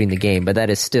 loading the game, but that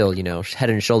is still, head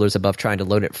and shoulders above trying to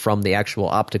load it from the actual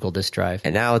optical disk drive.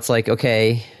 And now it's like,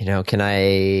 okay, can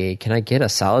I get a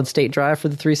solid state drive for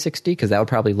the 360? Because that would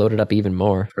probably load it up even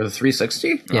more. For the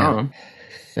 360? Yeah.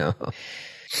 No.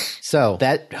 So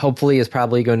that hopefully is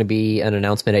probably going to be an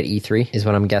announcement at E3, is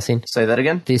what I'm guessing. Say that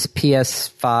again? This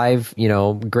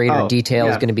PS5, greater detail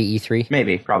is going to be E3.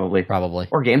 Maybe, probably.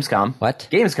 Or Gamescom. What?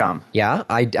 Gamescom. Yeah,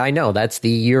 I know. That's the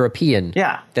European.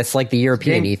 Yeah. That's like the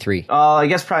European E3. I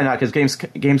guess probably not, because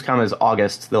Gamescom is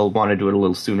August. They'll want to do it a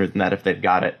little sooner than that if they've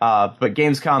got it. But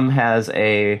Gamescom has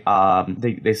they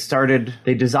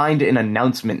designed an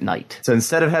announcement night. So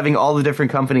instead of having all the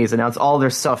different companies announce all their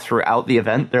stuff throughout the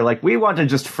event, they're like, we want to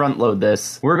just front load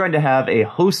this. We're going to have a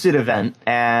hosted event,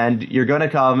 and you're going to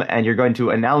come and you're going to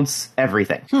announce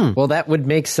everything. Well, that would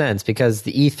make sense because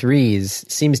the E3s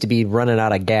seems to be running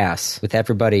out of gas with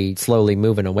everybody slowly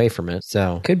moving away from it.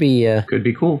 So could be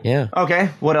cool. Yeah. Okay.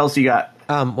 What else you got?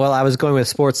 Well, I was going with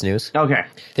sports news. Okay.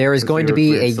 There is going to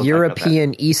be a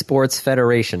European Esports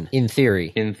Federation, in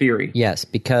theory. In theory. Yes,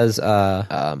 because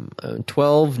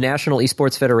 12 national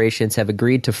esports federations have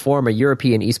agreed to form a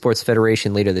European Esports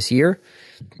Federation later this year.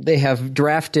 They have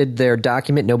drafted their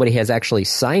document. Nobody has actually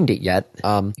signed it yet,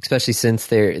 especially since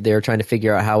they're trying to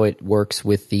figure out how it works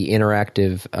with the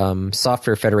Interactive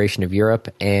Software Federation of Europe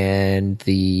and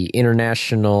the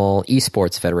International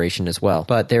Esports Federation as well.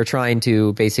 But they're trying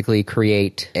to basically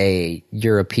create a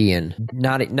European,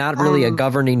 not really a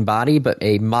governing body, but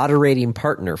a moderating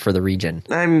partner for the region.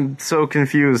 I'm so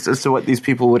confused as to what these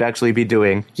people would actually be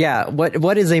doing. Yeah,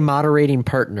 what is a moderating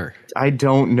partner? I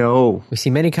don't know. We see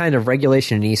many kind of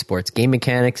regulation in esports. Game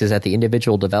mechanics is at the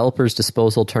individual developer's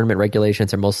disposal. Tournament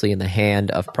regulations are mostly in the hand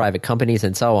of private companies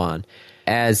and so on.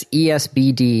 As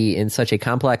ESBD in such a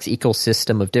complex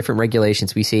ecosystem of different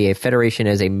regulations, we see a federation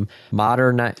as a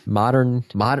moderating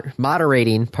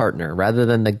partner rather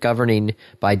than the governing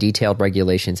by detailed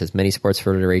regulations as many sports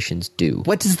federations do.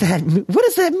 What does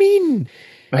that mean?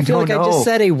 I feel like I just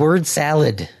said a word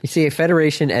salad. You see a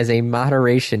federation as a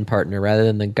moderation partner rather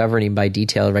than the governing by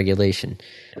detailed regulation.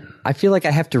 I feel like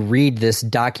I have to read this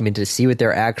document to see what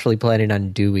they're actually planning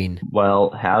on doing.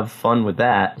 Well, have fun with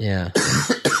that. Yeah.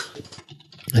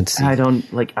 Let's see. I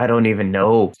don't even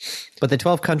know. But the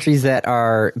 12 countries that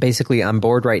are basically on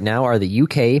board right now are the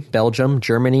UK, Belgium,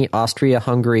 Germany, Austria,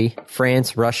 Hungary,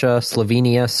 France, Russia,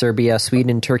 Slovenia, Serbia,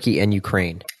 Sweden, Turkey, and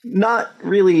Ukraine. Not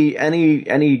really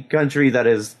any country that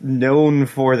is known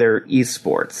for their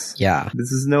esports. Yeah.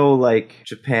 This is no like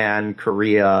Japan,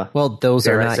 Korea. Well, those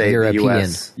are not European.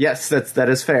 Yes, that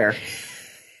is fair.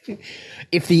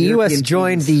 If the US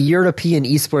joined the European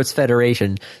Esports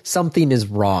Federation, something is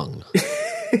wrong.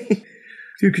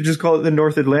 You could just call it the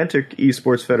North Atlantic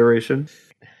Esports Federation.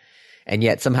 And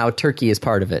yet somehow Turkey is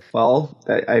part of it. Well,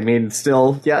 I mean,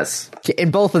 still, yes.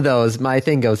 In both of those, my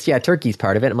thing goes, yeah, Turkey's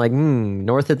part of it. I'm like,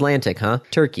 North Atlantic, huh?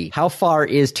 Turkey. How far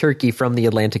is Turkey from the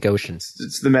Atlantic Ocean?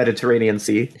 It's the Mediterranean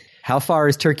Sea. How far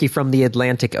is Turkey from the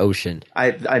Atlantic Ocean?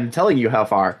 I'm telling you how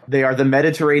far. They are the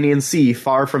Mediterranean Sea,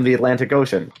 far from the Atlantic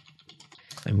Ocean.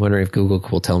 I'm wondering if Google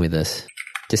will tell me this.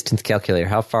 Distance calculator.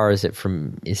 How far is it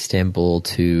from Istanbul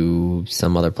to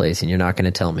some other place? And you're not going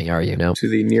to tell me, are you? No. To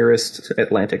the nearest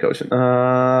Atlantic Ocean.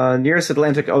 Nearest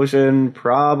Atlantic Ocean,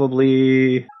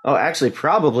 probably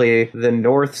the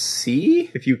North Sea,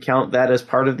 if you count that as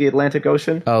part of the Atlantic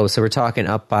Ocean. Oh, so we're talking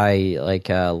up by like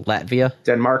Latvia?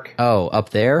 Denmark. Oh,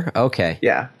 up there? Okay.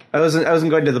 Yeah. I wasn't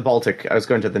going to the Baltic. I was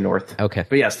going to the north. Okay.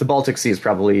 But yes, the Baltic Sea is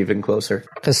probably even closer.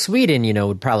 Because Sweden,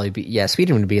 would probably be... Yeah,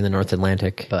 Sweden would be in the North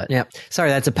Atlantic. But, yeah. Sorry,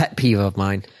 that's a pet peeve of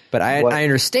mine. But I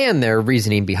understand their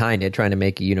reasoning behind it, trying to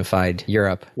make a unified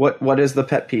Europe. What is the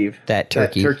pet peeve? That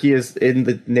Turkey. That Turkey is in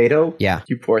the NATO? Yeah.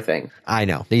 You poor thing. I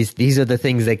know. These are the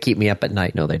things that keep me up at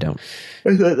night. No, they don't.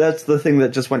 That's the thing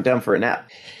that just went down for a nap.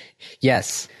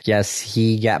 Yes,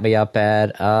 he got me up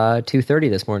at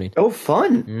 2:30 this morning. Oh,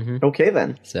 fun. Mm-hmm. Okay,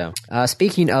 then. So,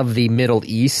 speaking of the Middle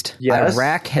East, yes?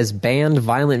 Iraq has banned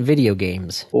violent video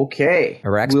games. Okay.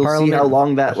 Iraq's we'll parliament, see how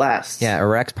long that lasts. Yeah,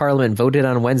 Iraq's parliament voted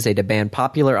on Wednesday to ban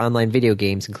popular online video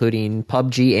games, including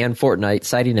PUBG and Fortnite,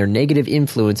 citing their negative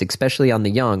influence, especially on the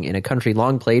young, in a country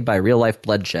long plagued by real-life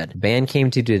bloodshed. The ban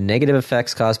came due to negative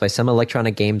effects caused by some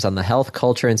electronic games on the health,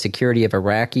 culture, and security of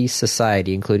Iraqi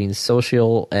society, including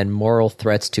social and moral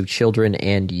threats to children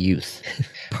and youth.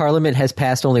 Parliament has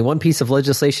passed only one piece of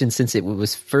legislation since it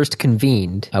was first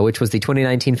convened, which was the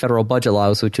 2019 federal budget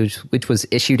laws, which was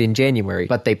issued in January.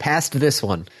 But they passed this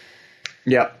one.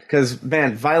 Yep, because,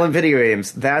 man, violent video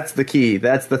games, that's the key.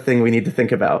 That's the thing we need to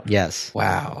think about. Yes.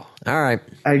 Wow. All right.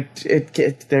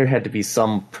 There had to be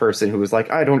some person who was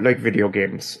like, I don't like video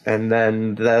games. And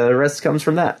then the rest comes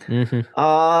from that.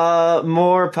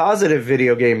 More positive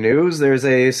video game news. There's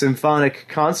a symphonic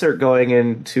concert going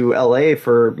into LA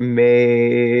for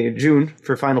June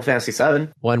for Final Fantasy VII.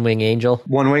 One Wing Angel.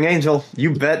 One Wing Angel.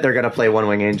 You bet they're going to play One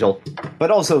Wing Angel. But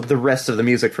also the rest of the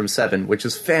music from 7, which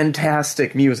is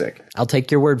fantastic music. I'll take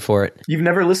your word for it. You've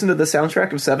never listened to the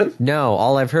soundtrack of 7? No,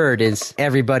 all I've heard is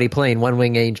everybody playing One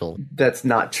Wing Angel. That's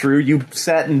not true. You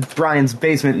sat in Brian's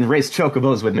basement and raced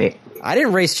chocobos with me. I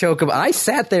didn't race chocobos. I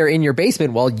sat there in your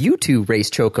basement while you two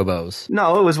raced chocobos.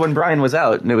 No, it was when Brian was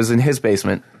out, and it was in his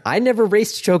basement. I never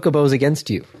raced chocobos against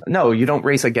you. No, you don't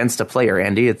race against a player,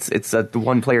 Andy. It's a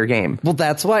one-player game. Well,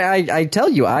 that's why I tell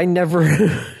you, I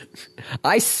never...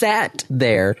 I sat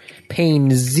there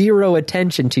paying zero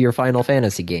attention to your Final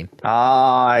Fantasy game.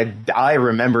 I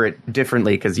remember it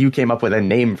differently because you came up with a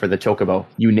name for the chocobo.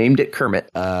 You named it Kermit.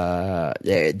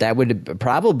 That would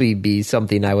probably be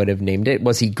something I would have named it.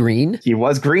 Was he green? He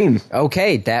was green.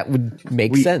 Okay, that would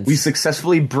make sense. We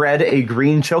successfully bred a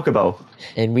green chocobo.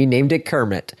 And we named it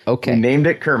Kermit. Okay. We named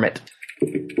it Kermit.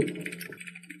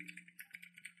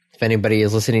 If anybody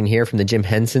is listening here from the Jim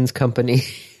Henson's company,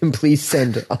 please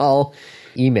send all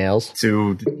emails.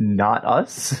 To not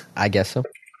us? I guess so.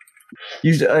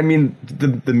 I mean,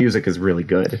 the music is really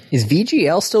good. Is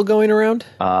VGL still going around?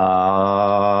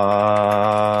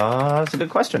 That's a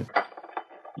good question.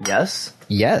 Yes.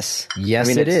 Yes. Yes, I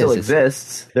mean, it is. Still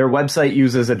exists. Their website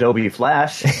uses Adobe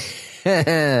Flash.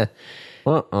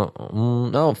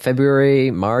 No,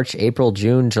 February, March, April,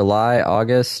 June, July,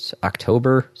 August,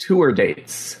 October. Tour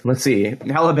dates. Let's see.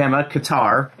 Alabama,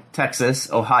 Qatar,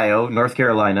 Texas, Ohio, North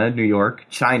Carolina, New York,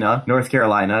 China, North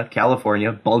Carolina,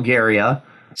 California, Bulgaria.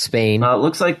 Spain.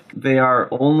 Looks like they are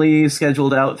only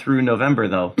scheduled out through November,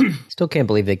 though. Still can't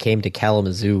believe they came to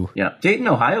Kalamazoo. Yeah. Dayton,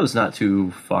 Ohio's not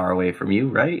too far away from you,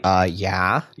 right?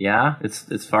 Yeah. Yeah,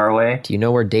 it's far away. Do you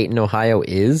know where Dayton, Ohio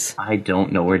is? I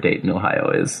don't know where Dayton,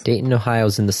 Ohio is. Dayton,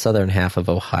 Ohio's in the southern half of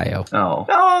Ohio. Oh.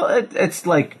 No, it's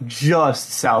like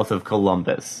just south of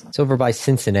Columbus. It's over by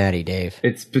Cincinnati, Dave.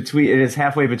 It is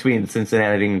halfway between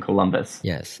Cincinnati and Columbus.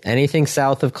 Yes. Anything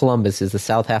south of Columbus is the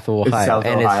south half of Ohio. It's south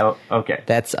of Ohio? Okay.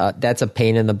 That's a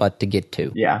pain in the butt to get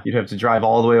to. Yeah, you'd have to drive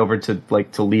all the way over to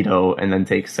like Toledo and then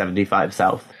take 75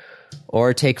 south.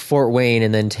 Or take Fort Wayne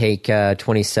and then take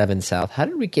 27 south. How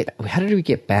did we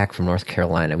get back from North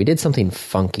Carolina? We did something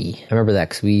funky. I remember that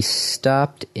because we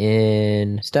stopped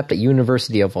at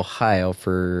University of Ohio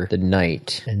for the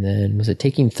night. And then was it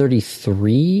taking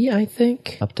 33, I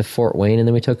think, up to Fort Wayne, and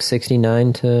then we took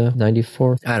 69 to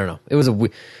 94? I don't know. It was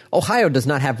Ohio does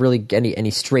not have really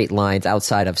any straight lines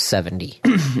outside of 70.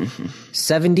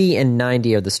 70 and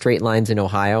 90 are the straight lines in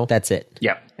Ohio. That's it.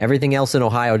 Yep. Everything else in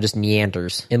Ohio just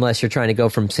meanders. Unless you're trying to go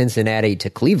from Cincinnati to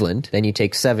Cleveland, then you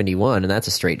take 71, and that's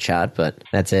a straight shot, but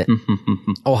that's it.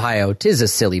 Ohio, 'tis a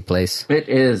silly place. It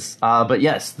is. But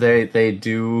yes, they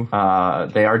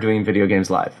are doing video games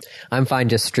live. I'm fine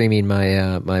just streaming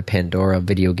my Pandora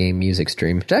video game music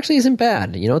stream, which actually isn't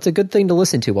bad. You know, it's a good thing to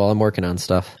listen to while I'm working on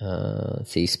stuff. Let's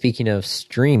see, speaking of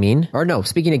gaming,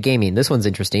 this one's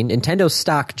interesting. Nintendo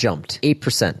stock jumped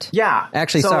 8%. Yeah.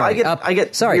 Actually, so sorry. I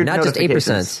get sorry, not just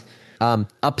 8%. notifications.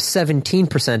 Up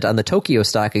 17% on the Tokyo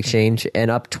Stock Exchange and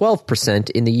up 12%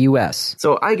 in the U.S.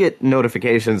 So I get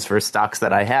notifications for stocks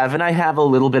that I have, and I have a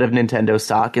little bit of Nintendo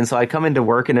stock, and so I come into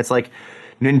work and it's like,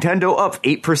 Nintendo up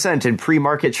 8% in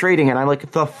pre-market trading, and I'm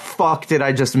like, the fuck did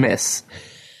I just miss?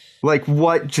 Like,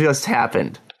 what just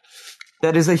happened?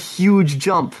 That is a huge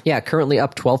jump. Yeah, currently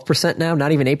up 12% now,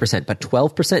 not even 8%, but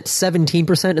 12%,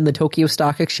 17% in the Tokyo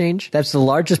Stock Exchange. That's the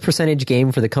largest percentage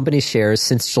gain for the company's shares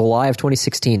since July of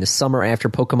 2016, the summer after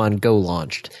Pokemon Go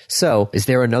launched. So, is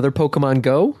there another Pokemon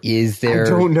Go? Is there... I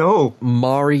don't know.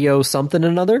 Mario something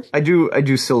another? I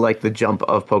do still like the jump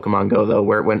of Pokemon Go, though,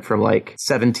 where it went from like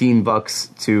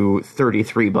 $17 to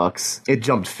 $33. It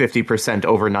jumped 50%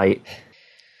 overnight.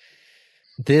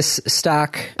 This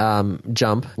stock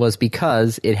jump was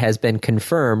because it has been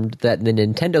confirmed that the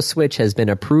Nintendo Switch has been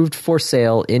approved for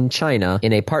sale in China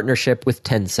in a partnership with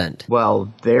Tencent.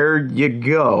 Well, there you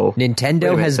go.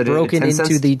 Nintendo has broken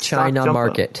into the China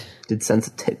market. Did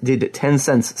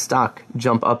Tencent's stock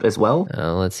jump up as well?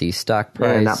 Let's see, stock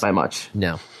price. Not by much.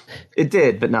 No. It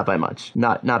did, but not by much.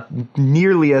 Not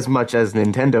nearly as much as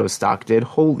Nintendo's stock did.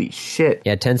 Holy shit.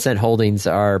 Yeah, Tencent holdings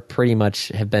are pretty much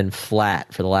have been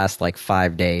flat for the last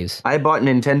 5 days. I bought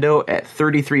Nintendo at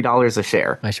 $33 a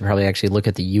share. I should probably actually look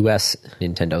at the U.S.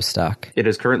 Nintendo stock. It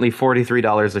is currently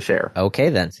 $43 a share. Okay,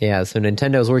 then. Yeah, so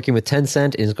Nintendo's working with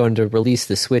Tencent and is going to release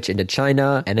the Switch into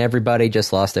China, and everybody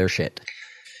just lost their shit.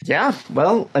 Yeah,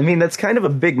 well, I mean, that's kind of a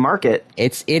big market.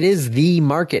 It is the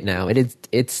market now.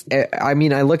 I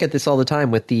mean, I look at this all the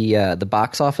time with the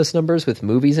box office numbers with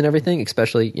movies and everything,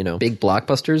 especially, big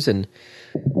blockbusters, and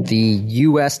the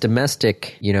US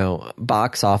domestic,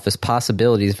 box office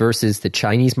possibilities versus the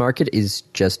Chinese market is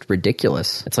just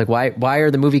ridiculous. It's like, why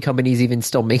are the movie companies even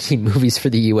still making movies for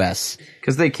the US?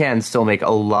 Because they can still make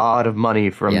a lot of money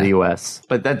from the US.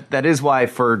 But that is why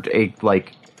for a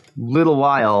little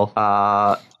while,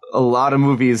 a lot of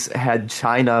movies had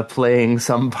China playing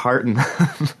some part in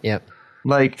them. Yep.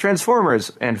 Like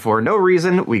Transformers, and for no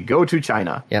reason, we go to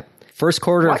China. Yep. First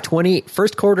quarter of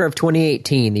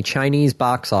 2018, the Chinese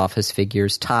box office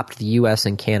figures topped the US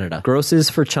and Canada. Grosses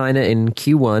for China in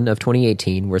Q1 of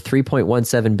 2018 were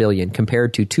 $3.17 billion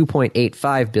compared to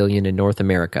 $2.85 billion in North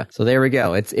America. So there we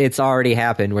go. It's already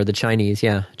happened where the Chinese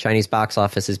box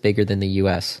office is bigger than the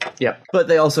US. Yep. But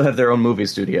they also have their own movie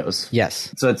studios.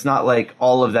 Yes. So it's not like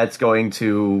all of that's going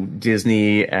to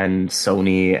Disney and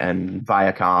Sony and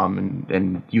Viacom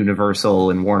and Universal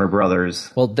and Warner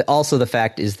Brothers. Well, also the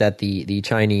fact is that the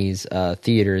Chinese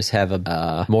theaters have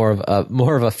a more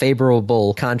of a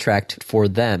favorable contract for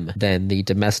them than the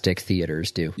domestic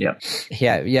theaters do. Yep.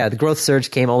 Yeah. The growth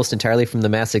surge came almost entirely from the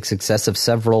massive success of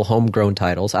several homegrown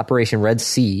titles. Operation Red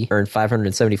Sea earned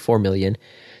 $574 million.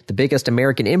 The biggest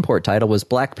American import title was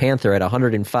Black Panther at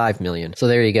 $105 million. So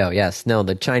there you go. Yes. No,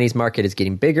 the Chinese market is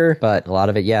getting bigger, but a lot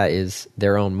of it, is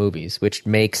their own movies, which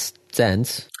makes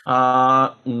sense.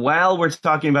 While we're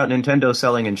talking about Nintendo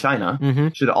selling in China,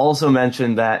 should also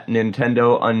mention that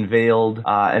Nintendo unveiled,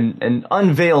 and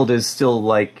unveiled is still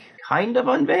kind of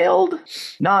unveiled,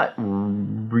 not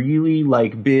really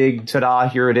big, ta-da,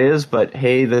 here it is, but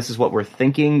hey, this is what we're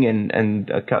thinking,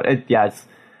 it's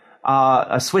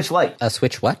a Switch Lite. A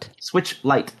Switch what? Switch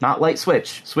Lite, not Light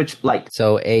Switch. Switch Lite.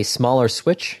 So a smaller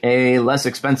Switch? A less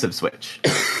expensive Switch.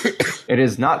 It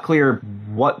is not clear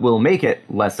what will make it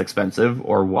less expensive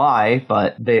or why,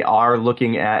 but they are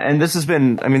looking at, and this has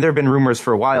been, there have been rumors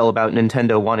for a while about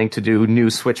Nintendo wanting to do new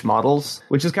Switch models,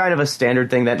 which is kind of a standard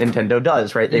thing that Nintendo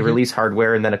does, right? They release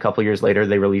hardware and then a couple years later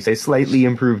they release a slightly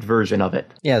improved version of it.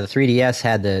 Yeah, the 3DS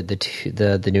had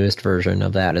the newest version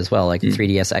of that as well, like the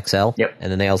 3DS XL. Yep.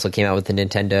 And then they also came out with the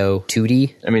Nintendo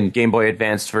 2D. Game Boy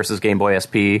Advanced versus Game Boy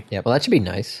SP. Yeah, well, that should be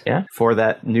nice. Yeah, for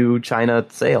that new China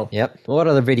sale. Yep. Well, what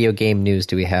other video game news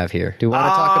do we have here? Do we want to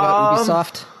talk about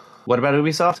Ubisoft? What about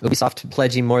Ubisoft? Ubisoft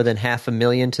pledging more than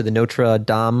 $500,000 to the Notre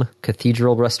Dame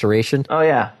Cathedral restoration. Oh,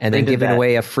 yeah. And then giving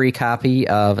away a free copy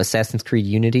of Assassin's Creed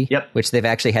Unity. Yep. Which they've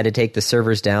actually had to take the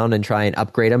servers down and try and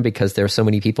upgrade them because there are so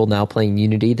many people now playing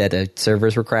Unity that the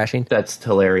servers were crashing. That's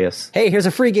hilarious. Hey, here's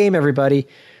a free game, everybody.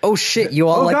 Oh, shit, you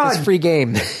all this free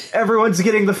game. Everyone's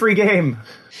getting the free game.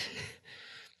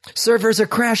 Servers are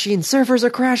crashing.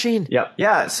 Yep.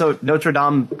 Yeah, so Notre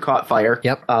Dame caught fire.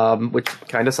 Yep. Which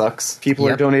kind of sucks. People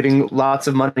are donating lots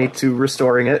of money to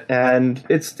restoring it, and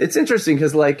it's interesting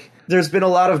because there's been a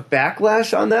lot of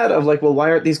backlash on that of well, why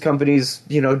aren't these companies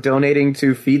donating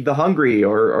to feed the hungry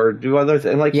or do other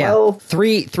things? Well,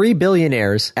 three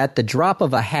billionaires at the drop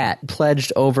of a hat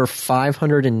pledged over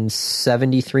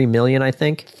 $573 million, I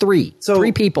think. Three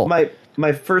people.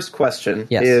 My first question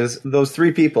is, those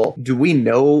three people, do we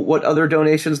know what other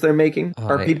donations they're making?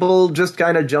 Are people just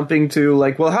kind of jumping to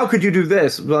well, how could you do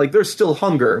this? There's still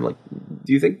hunger.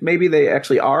 Do you think maybe they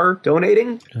actually are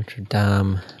donating? Notre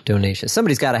Dame donations.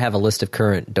 Somebody's got to have a list of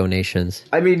current donations.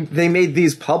 They made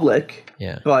these public.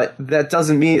 Yeah. But that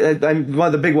doesn't mean... one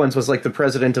of the big ones was the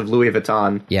president of Louis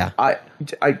Vuitton. Yeah.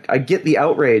 I get the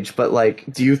outrage, but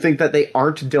do you think that they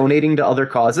aren't donating to other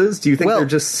causes? Do you think they're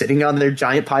just sitting on their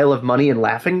giant pile of money and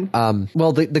laughing?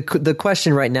 Well, the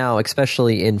question right now,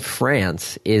 especially in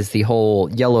France, is the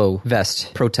whole yellow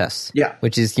vest protests. Yeah.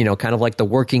 Which is, kind of like the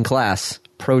working class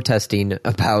protesting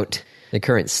about the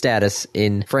current status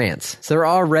in France. So there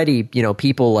are already,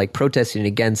 people protesting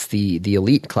against the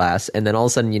elite class, and then all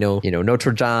of a sudden,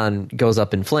 Notre Dame goes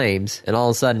up in flames, and all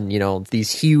of a sudden,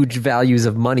 these huge values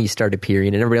of money start appearing,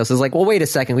 and everybody else is like, well, wait a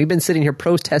second, we've been sitting here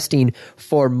protesting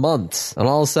for months, and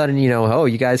all of a sudden,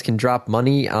 you guys can drop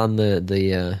money on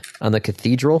the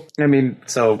cathedral.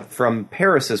 So from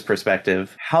Paris's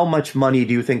perspective, how much money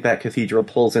do you think that cathedral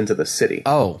pulls into the city?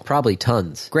 Oh, probably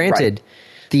tons. Granted,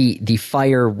 the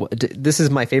fire, this is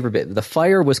my favorite bit, the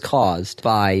fire was caused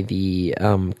by the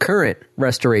current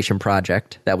restoration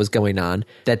project that was going on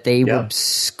that they were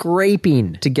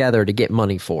scraping together to get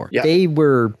money for. Yeah. They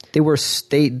were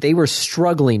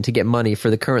struggling to get money for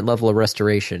the current level of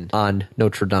restoration on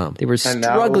Notre Dame. They were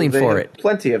struggling for it.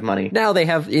 Plenty of money. Now they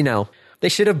have, they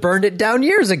should have burned it down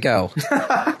years ago.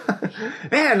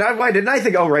 Man, why didn't I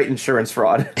think, insurance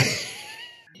fraud.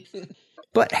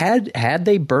 But had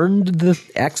they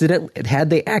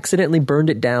accidentally burned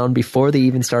it down before they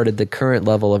even started the current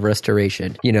level of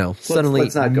restoration, suddenly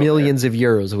let's not go millions of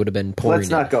euros would have been pouring Let's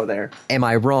not go there. Am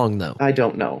I wrong, though? I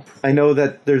don't know. I know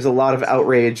that there's a lot of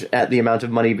outrage at the amount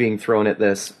of money being thrown at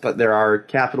this, but there are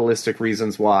capitalistic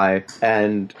reasons why.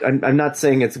 And I'm not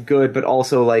saying it's good, but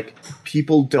also, like,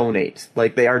 people donate.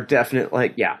 Like, they are definite,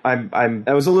 like, yeah.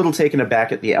 I was a little taken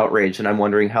aback at the outrage, and I'm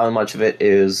wondering how much of it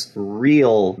is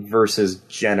real versus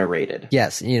generated.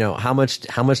 Yes, how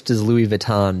much does Louis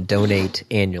Vuitton donate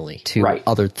annually to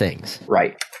other things?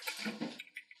 Right.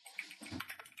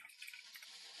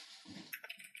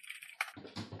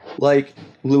 Like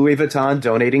Louis Vuitton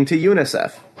donating to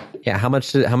UNICEF. Yeah, how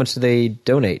much do they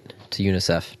donate to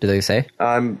UNICEF? Do they say?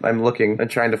 I'm looking and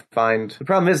trying to find. The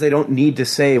problem is they don't need to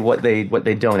say what they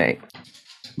donate.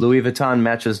 Louis Vuitton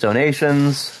matches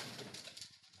donations.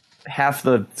 Half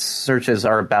the searches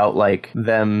are about like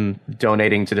them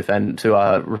donating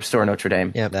to restore Notre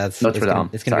Dame. Yeah, it's going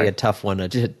to be a tough one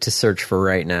to search for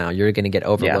right now. You're going to get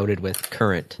overloaded with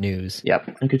current news.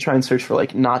 Yep, I could try and search for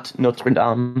like not Notre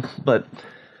Dame, but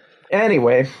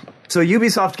anyway. So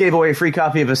Ubisoft gave away a free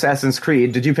copy of Assassin's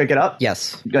Creed. Did you pick it up?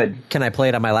 Yes. Good. Can I play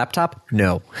it on my laptop?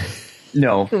 No.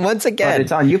 No. Once again. But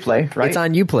it's on Uplay, right? It's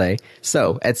on Uplay.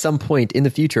 So at some point in the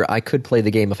future, I could play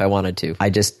the game if I wanted to. I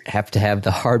just have to have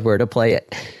the hardware to play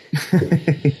it.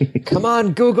 Come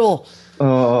on, Google.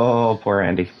 Oh, poor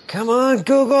Andy. Come on,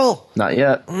 Google. Not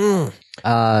yet.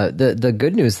 The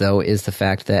good news, though, is the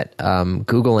fact that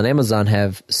Google and Amazon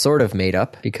have sort of made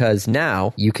up, because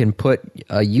now you can put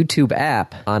a YouTube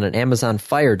app on an Amazon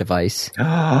Fire device,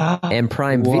 and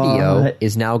Prime Video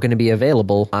is now going to be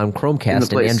available on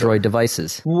Chromecast and Android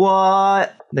devices.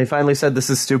 What? They finally said this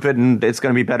is stupid and it's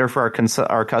going to be better for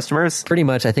our customers? Pretty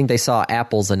much. I think they saw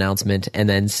Apple's announcement and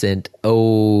then sent, crap.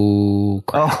 Oh,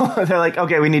 they're like,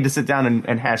 okay, we need to sit down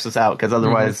and hash this out, because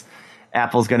otherwise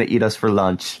Apple's going to eat us for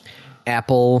lunch.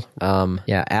 Apple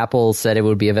said it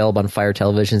would be available on Fire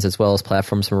televisions as well as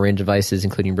platforms from a range of devices,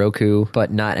 including Roku,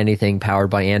 but not anything powered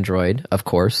by Android, of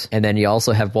course. And then you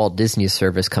also have Walt Disney's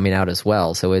service coming out as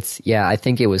well. So I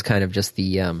think it was kind of just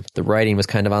the writing was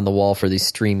kind of on the wall for the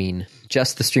streaming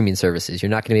services. You're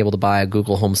not going to be able to buy a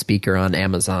Google Home speaker on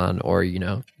Amazon, or,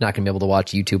 not going to be able to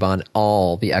watch YouTube on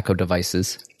all the Echo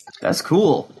devices. That's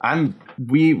cool.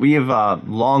 We have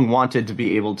long wanted to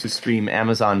be able to stream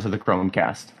Amazon to the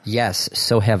Chromecast. Yes,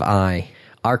 so have I.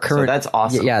 So that's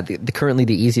awesome. Yeah, currently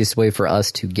the easiest way for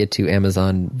us to get to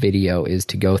Amazon Video is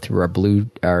to go through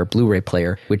our Blu-ray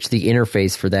player, which the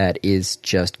interface for that is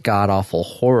just god-awful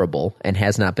horrible and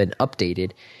has not been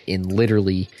updated in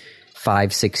literally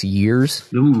 5-6 years.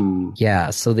 Ooh.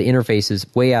 Yeah, so the interface is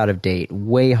way out of date,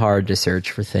 way hard to search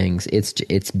for things.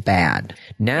 It's bad.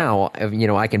 Now,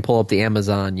 I can pull up the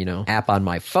Amazon, app on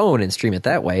my phone and stream it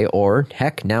that way, or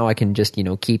heck, now I can just,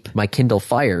 keep my Kindle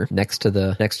Fire next to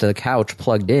the couch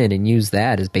plugged in and use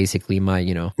that as basically my,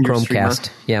 Chromecast. Streamer?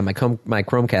 Yeah, my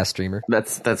Chromecast streamer.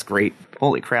 That's great.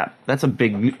 Holy crap. That's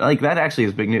that actually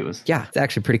is big news. Yeah, it's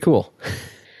actually pretty cool.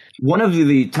 One of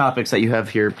the topics that you have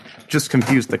here just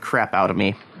confused the crap out of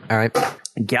me. All right.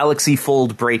 Galaxy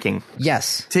Fold breaking.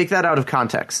 Yes. Take that out of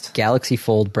context. Galaxy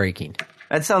Fold breaking.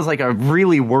 That sounds like a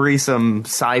really worrisome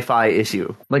sci-fi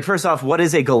issue. Like, first off, what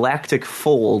is a galactic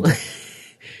fold?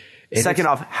 Second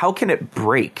off, how can it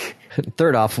break?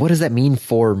 Third off, what does that mean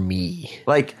for me?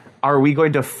 Like, are we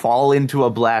going to fall into a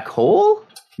black hole?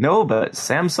 No, but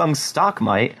Samsung stock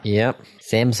might. Yep.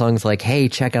 Samsung's like, hey,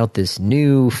 check out this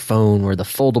new phone with a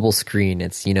foldable screen.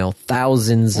 It's,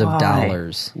 thousands of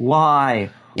dollars. Why?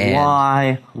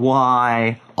 Why?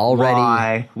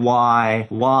 Already.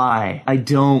 Why? I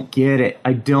don't get it.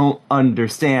 I don't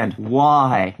understand.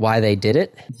 Why? Why they did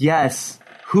it? Yes.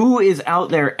 Who is out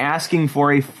there asking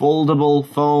for a foldable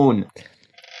phone?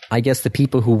 I guess the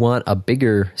people who want a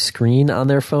bigger screen on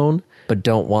their phone, but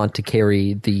don't want to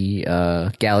carry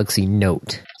the Galaxy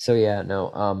Note. So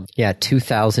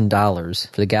 $2,000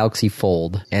 for the Galaxy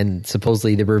Fold, and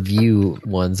supposedly the review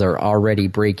ones are already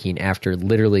breaking after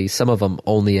literally some of them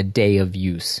only a day of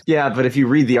use. Yeah, but if you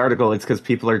read the article, it's because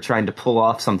people are trying to pull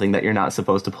off something that you're not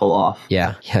supposed to pull off.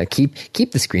 Yeah.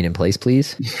 Keep the screen in place,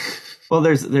 please. Well,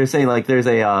 they're saying like there's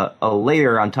a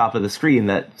layer on top of the screen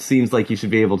that seems like you should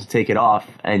be able to take it off,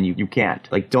 and you can't.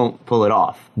 Like, don't pull it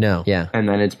off. No, yeah. And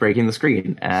then it's breaking the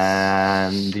screen.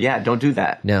 And yeah, don't do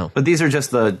that. No. But these are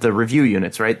just the review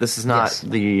units, right? This is not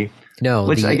the... No,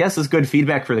 which I guess is good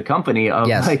feedback for the company of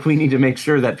like, we need to make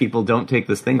sure that people don't take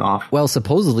this thing off. Well,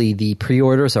 supposedly the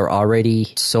pre-orders are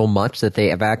already so much that they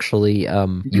have actually,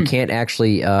 you can't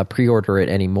actually pre-order it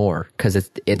anymore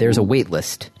because there's a wait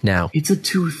list now. It's a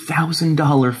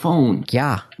 $2,000 phone.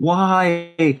 Yeah.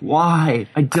 Why? Why?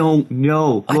 I don't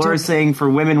know. Laura's saying for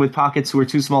women with pockets who are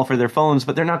too small for their phones,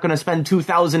 but they're not going to spend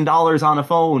 $2,000 on a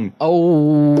phone.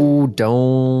 Oh,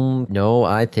 don't. No,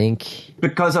 I think...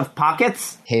 Because of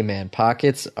pockets? Hey, man,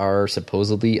 pockets are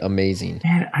supposedly amazing.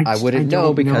 Man, I wouldn't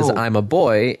know because know. I'm a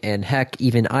boy, and heck,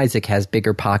 even Isaac has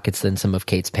bigger pockets than some of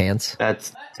Kate's pants.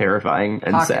 That's terrifying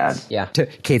and sad. Yeah.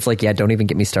 Kate's like, yeah, don't even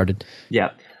get me started. Yeah.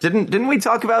 Didn't we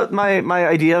talk about my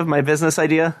idea of my business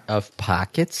idea? Of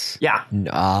pockets? Yeah.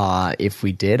 If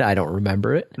we did, I don't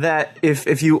remember it. That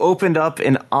if you opened up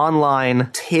an online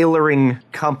tailoring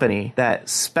company that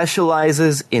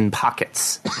specializes in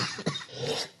pockets,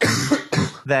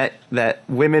 that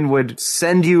women would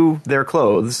send you their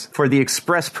clothes for the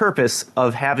express purpose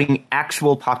of having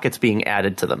actual pockets being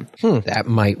added to them. That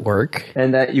might work.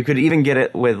 And that you could even get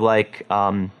it with like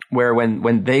where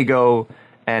when they go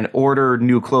and order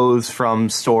new clothes from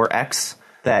store X,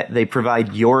 that they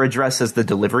provide your address as the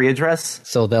delivery address.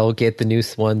 So they'll get the new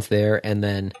ones there, and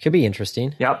then could be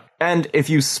interesting. Yep. And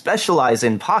if you specialize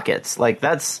in pockets, like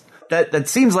that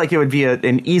seems like it would be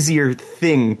an easier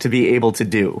thing to be able to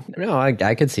do. No,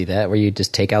 I could see that, where you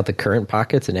just take out the current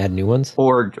pockets and add new ones.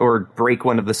 Or break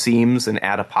one of the seams and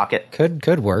add a pocket.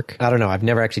 Could work. I don't know. I've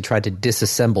never actually tried to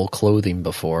disassemble clothing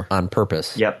before on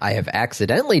purpose. Yep. I have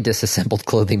accidentally disassembled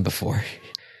clothing before.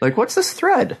 Like, what's this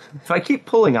thread? If I keep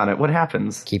pulling on it, what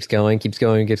happens? Keeps going.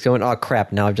 Oh,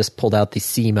 crap. Now I've just pulled out the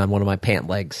seam on one of my pant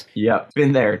legs. Yep.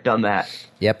 Been there, done that.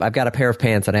 Yep, I've got a pair of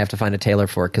pants that I have to find a tailor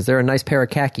for because they're a nice pair of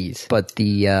khakis. But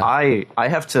the I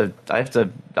have to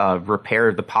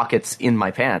repair the pockets in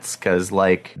my pants because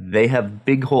like they have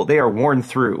big hole. They are worn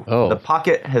through. Oh, the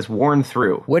pocket has worn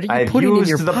through. What are you I've putting in used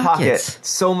your the pockets? pocket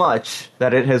so much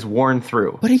that it has worn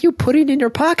through. What are you putting in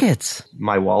your pockets?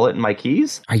 My wallet and my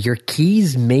keys. Are your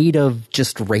keys made of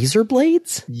just razor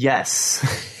blades? Yes.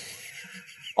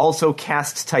 Also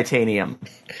cast titanium.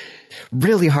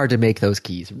 Really hard to make those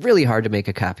keys. Really hard to make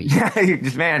a copy.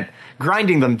 Man,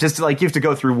 grinding them just like you have to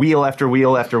go through wheel after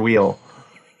wheel after wheel.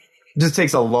 It just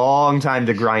takes a long time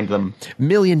to grind them. $1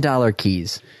 million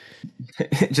keys.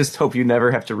 Just hope you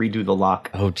never have to redo the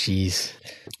lock. Oh, jeez.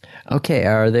 Okay,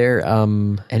 are there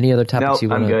any other topics you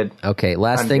want to... I'm good. Okay,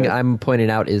 last thing good. I'm pointing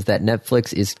out is that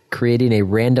Netflix is creating a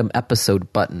random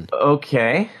episode button.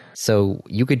 Okay. So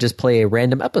you could just play a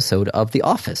random episode of The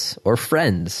Office or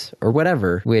Friends or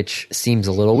whatever, which seems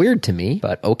a little weird to me,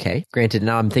 but okay. Granted,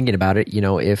 now I'm thinking about it,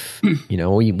 if,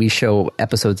 we show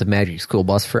episodes of Magic School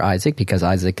Bus for Isaac because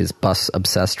Isaac is bus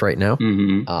obsessed right now.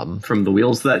 Mm-hmm. From the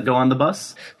wheels that go on the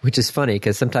bus? Which is funny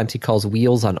because sometimes he calls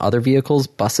wheels on other vehicles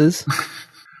buses.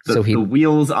 The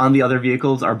wheels on the other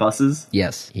vehicles are buses?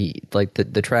 Yes. He like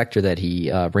the tractor that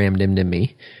he rammed into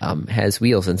me has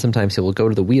wheels, and sometimes he will go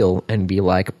to the wheel and be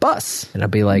like, bus. And I'll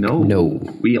be like, no.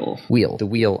 Wheel. The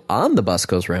wheel on the bus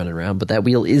goes round and round, but that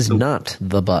wheel is not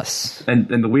the bus. And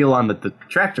the wheel on the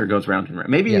tractor goes round and round.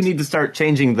 Maybe you need to start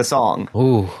changing the song.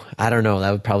 Ooh, I don't know.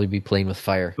 That would probably be playing with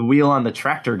fire. The wheel on the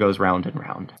tractor goes round and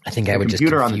round. I think I would just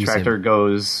confuse The computer on the tractor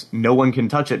goes, no one can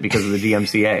touch it because of the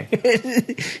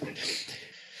DMCA.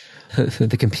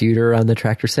 The computer on the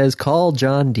tractor says, call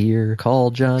John Deere, call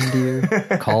John Deere,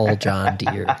 call John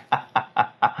Deere.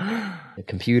 The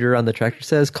computer on the tractor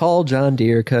says, call John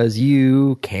Deere because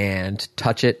you can't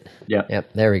touch it.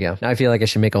 Yep, there we go. Now I feel like I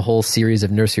should make a whole series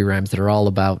of nursery rhymes that are all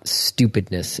about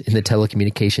stupidness in the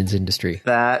telecommunications industry.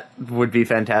 That would be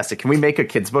fantastic. Can we make a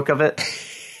kid's book of it?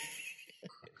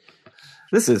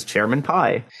 This is Chairman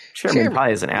Pie. Chairman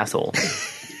Pie is an asshole.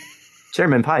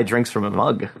 Chairman Pie drinks from a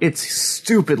mug. It's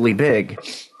stupidly big.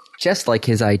 Just like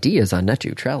his ideas on net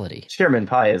neutrality. Chairman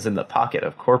Pie is in the pocket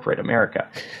of corporate America.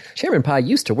 Chairman Pie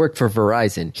used to work for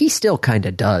Verizon. He still kind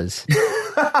of does.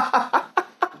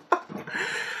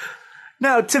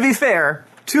 Now, to be fair,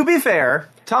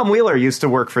 Tom Wheeler used to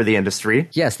work for the industry.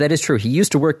 Yes, that is true. He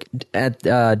used to work at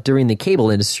during the cable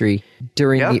industry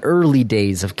during the early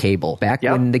days of cable, back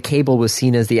when the cable was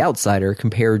seen as the outsider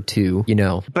compared to,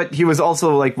 But he was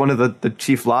also like one of the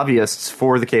chief lobbyists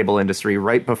for the cable industry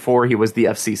right before he was the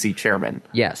FCC chairman.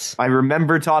 Yes. I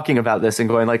remember talking about this and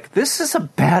going like, this is a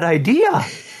bad idea.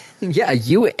 Yeah,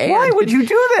 why would you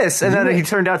do this? And then he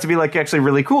turned out to be like actually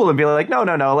really cool and be like, no.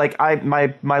 Like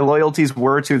my loyalties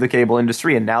were to the cable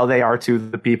industry and now they are to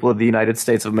the people of the United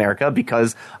States of America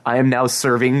because I am now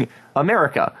serving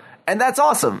America. And that's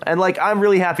awesome. And like, I'm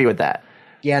really happy with that.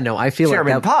 Yeah, no, I feel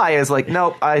Chairman like Pie is like,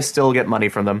 nope, I still get money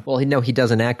from them. Well, he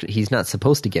doesn't he's not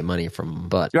supposed to get money from them,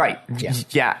 but. Right.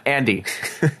 Yeah, Andy.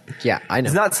 Yeah, I know.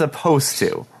 He's not supposed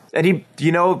to. And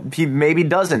he maybe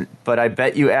doesn't, but I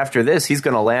bet you after this, he's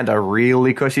going to land a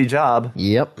really cushy job.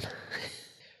 Yep.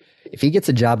 If he gets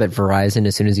a job at Verizon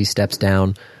as soon as he steps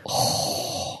down,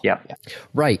 Yep.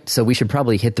 Right. So we should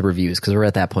probably hit the reviews because we're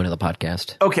at that point of the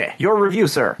podcast. Okay, your review,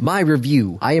 sir. My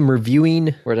review. I am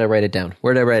reviewing. Where did I write it down?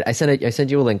 Where did I write it? I sent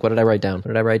you a link. What did I write down? What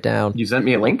did I write down? You sent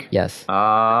me a link? Yes.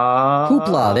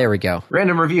 Hoopla. There we go.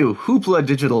 Random review.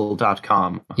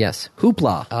 Hoopladigital.com. Yes.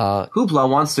 Hoopla. Hoopla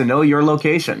wants to know your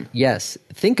location. Yes.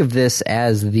 Think of this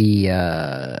as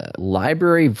the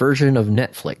library version of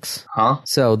Netflix. Huh?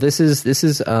 So this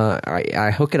is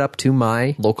I hook it up to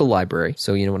my local library.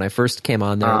 So when I first came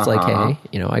on there, it's like, hey,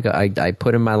 I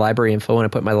put in my library info and I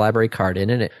put my library card in,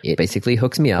 and it basically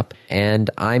hooks me up, and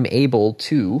I'm able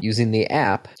to, using the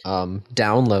app,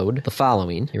 download the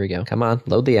following. Here we go. Come on,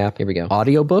 load the app. Here we go.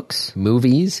 Audiobooks,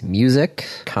 movies, music,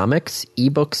 comics,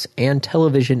 ebooks, and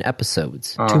television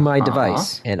episodes to my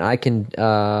device, and I can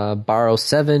borrow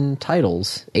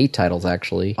 8 titles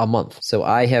actually, a month. So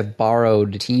I have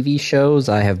borrowed TV shows,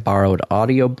 I have borrowed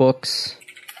audiobooks,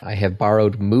 I have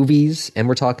borrowed movies, and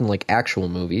we're talking like actual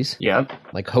movies. Yep.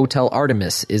 Like Hotel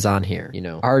Artemis is on here,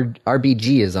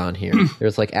 RBG is on here.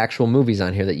 There's like actual movies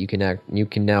on here that you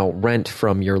can now rent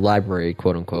from your library,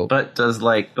 quote unquote. But does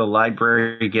the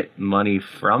library get money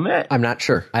from it? I'm not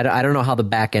sure. I don't know how the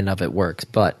back end of it works,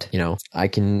 but I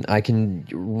can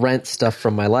rent stuff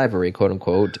from my library, quote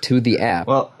unquote, to the app.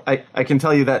 Well, I can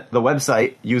tell you that the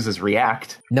website uses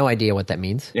React. No idea what that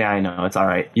means. Yeah, I know. It's all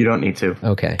right. You don't need to.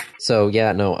 Okay. So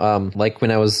yeah, no. Like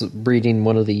when I was reading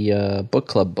one of the book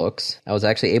club books, I was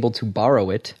actually able to borrow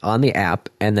it on the app,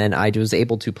 and then I was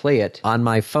able to play it on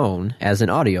my phone as an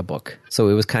audiobook. So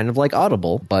it was kind of like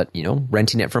Audible, but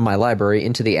renting it from my library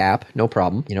into the app, no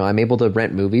problem. I'm able to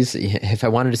rent movies. If I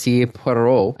wanted to see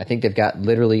Poirot, I think they've got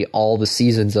literally all the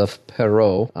seasons of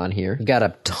Poirot on here. We've got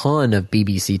a ton of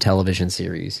BBC television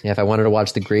series. If I wanted to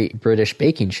watch the Great British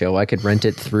Baking Show, I could rent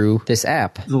it through this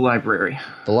app. The library.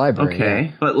 Okay.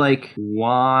 Yeah. But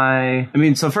why? I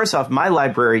mean, so first off, my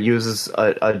library uses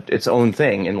its own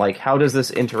thing, and how does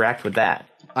this interact with that?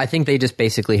 I think they just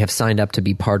basically have signed up to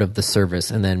be part of the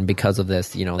service, and then because of this,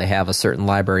 they have a certain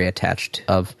library attached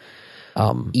of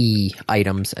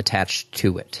items attached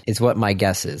to it, is what my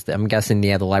guess is. I'm guessing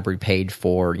the library paid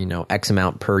for, X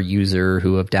amount per user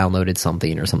who have downloaded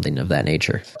something or something of that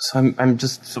nature. So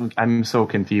I'm so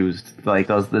confused.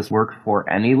 Does this work for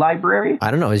any library?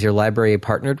 I don't know. Is your library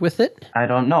partnered with it? I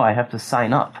don't know. I have to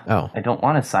sign up. Oh. I don't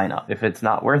want to sign up if it's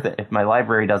not worth it. If my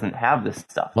library doesn't have this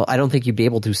stuff. Well, I don't think you'd be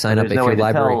able to sign up if your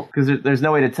library... Because there's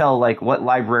no way to tell, what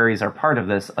libraries are part of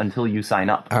this until you sign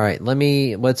up. All right.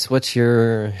 What's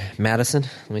your... Madison?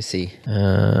 Let me see.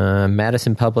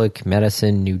 Madison Public,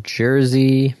 Madison, New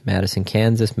Jersey, Madison,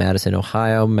 Kansas, Madison,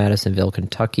 Ohio, Madisonville,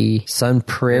 Kentucky, Sun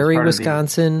Prairie,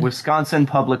 Wisconsin. Wisconsin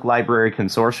Public Library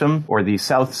Consortium, or the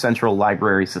South Central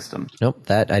Library System. Nope,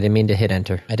 I didn't mean to hit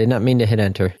enter. I did not mean to hit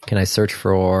enter. Can I search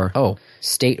for...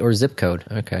 state or zip code?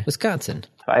 Okay. Wisconsin.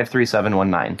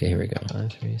 53719. Okay, here we go.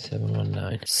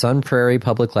 53719. Sun Prairie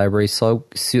Public Library,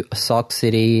 Sauk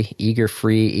City, Eager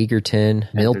Free, Egerton,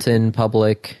 Milton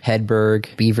Public,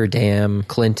 Hedberg, Beaver Dam,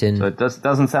 Clinton. So it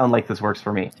doesn't sound like this works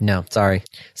for me. No, sorry.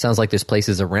 Sounds like there's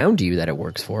places around you that it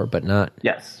works for, but not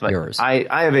yours. I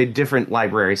have a different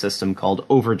library system called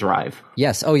Overdrive.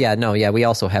 Yes. Oh, yeah. No, yeah. We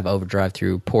also have Overdrive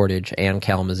through Portage and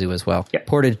Kalamazoo as well. Yep.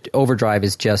 Portage Overdrive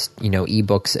is just,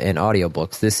 ebooks and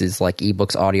audiobooks. This is like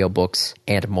ebooks, audiobooks,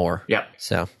 and more. Yeah.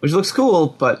 So, which looks cool,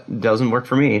 but doesn't work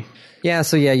for me. Yeah,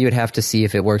 so you would have to see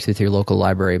if it works with your local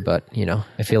library, but,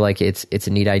 I feel like it's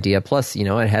a neat idea. Plus, it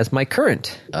has my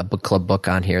current book club book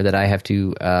on here that I have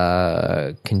to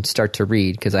can start to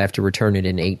read because I have to return it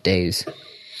in 8 days,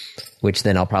 which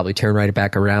then I'll probably turn right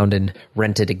back around and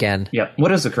rent it again. Yeah.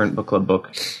 What is the current book club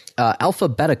book?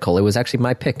 Alphabetical. It was actually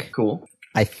my pick. Cool.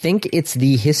 I think it's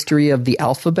the history of the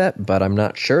alphabet, but I'm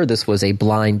not sure. This was a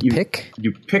blind pick.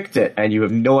 You picked it, and you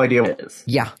have no idea what it is.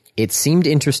 Yeah. It seemed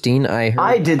interesting.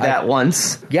 I did that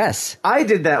once. Yes. I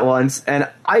did that once, and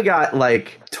I got,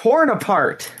 torn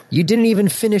apart. You didn't even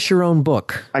finish your own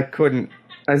book. I couldn't.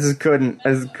 I just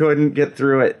couldn't get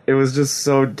through it. It was just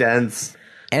so dense.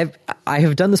 I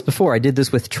have done this before. I did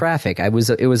this with Traffic. It was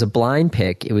a blind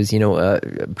pick. It was,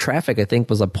 Traffic, I think,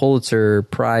 was a Pulitzer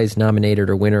Prize nominated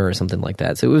or winner or something like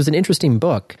that. So it was an interesting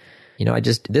book.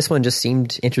 This one just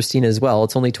seemed interesting as well.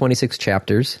 It's only 26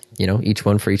 chapters, each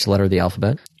one for each letter of the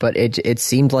alphabet. But it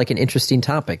seemed like an interesting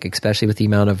topic, especially with the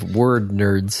amount of word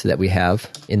nerds that we have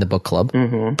in the book club.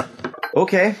 Mm-hmm.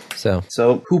 Okay. So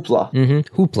hoopla.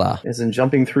 Mm-hmm. Hoopla. As in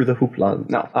jumping through the hoopla.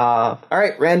 No. All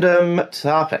right, random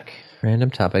topic. Random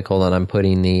topic. Hold on, I'm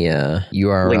putting the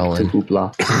URL link to in.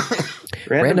 Hoopla.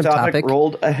 Random topic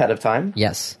rolled ahead of time.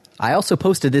 Yes. I also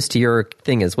posted this to your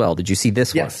thing as well. Did you see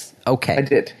this Yes. one? Okay. I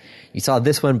did. You saw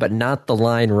this one, but not the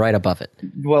line right above it.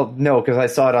 Well, no, because I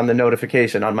saw it on the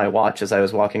notification on my watch as I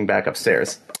was walking back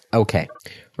upstairs. Okay.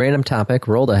 Random topic,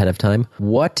 rolled ahead of time.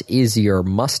 What is your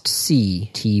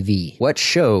must-see TV? What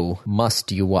show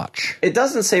must you watch? It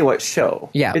doesn't say what show.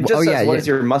 Yeah. It just says what is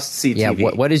your must-see TV. Yeah,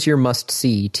 what is your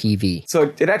must-see TV?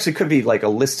 So it actually could be like a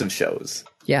list of shows.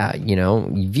 Yeah,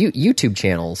 YouTube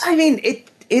channels. I mean,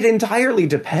 it entirely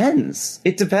depends.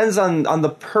 It depends on the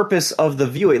purpose of the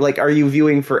viewing. Like, are you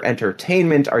viewing for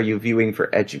entertainment? Are you viewing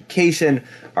for education?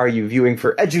 Are you viewing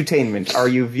for edutainment? Are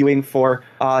you viewing for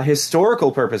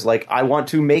historical purpose? Like, I want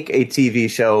to make a TV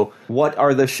show. What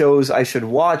are the shows I should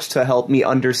watch to help me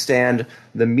understand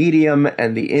the medium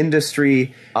and the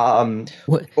industry? Or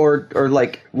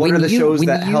like, what are the shows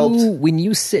that helped? When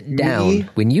you sit down,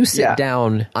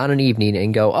 down on an evening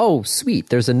and go, oh, sweet,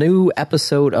 there's a new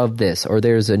episode of this, or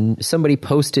there's somebody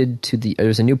posted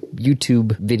there's a new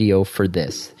YouTube video for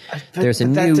this.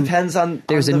 That depends on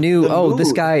the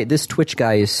mood. This Twitch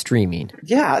guy is streaming.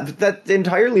 Yeah, that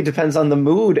entirely depends on the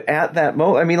mood at that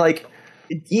moment. I mean, like,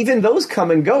 even those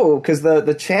come and go because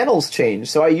the channels change.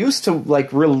 So I used to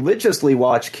like religiously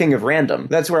watch King of Random.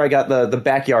 That's where I got the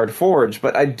Backyard Forge,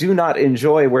 but I do not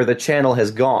enjoy where the channel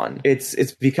has gone. It's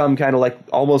become kind of like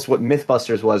almost what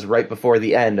Mythbusters was right before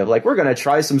the end of like, we're going to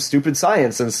try some stupid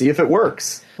science and see if it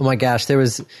works. Oh my gosh,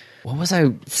 what was I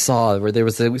saw where there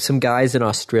was some guys in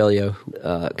Australia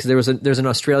because there's an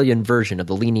Australian version of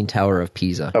the Leaning Tower of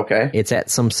Pisa. Okay, it's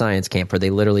at some science camp where they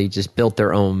literally just built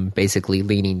their own basically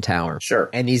leaning tower.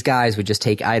 Sure, and these guys would just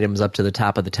take items up to the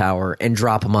top of the tower and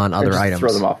drop them on other items,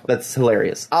 throw them off. That's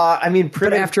hilarious. I mean,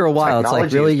 but after a while, it's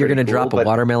like really you're going to drop a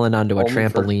watermelon onto a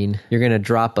trampoline. You're going to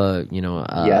drop a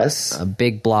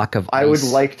big block of ice. I would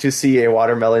like to see a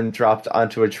watermelon dropped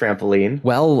onto a trampoline.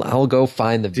 Well, I'll go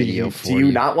find the video for you. Do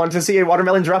you not want to see a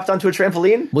watermelon dropped onto a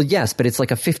trampoline? Well, yes, but it's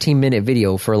like a 15-minute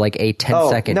video for like a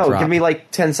 10-second drop. No, give me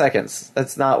like 10 seconds.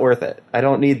 That's not worth it. I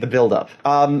don't need the build-up.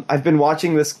 I've been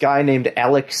watching this guy named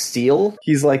Alex Steele.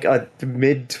 He's like a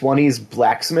mid-20s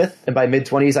blacksmith. And by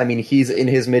mid-20s, I mean he's in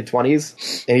his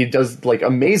mid-20s. And he does like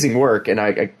amazing work. And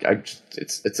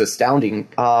it's astounding.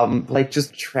 Like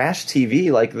just trash TV.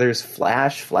 Like there's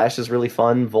Flash. Flash is really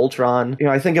fun. Voltron.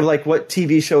 I think of like what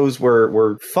TV shows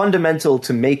were fundamental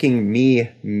to making me.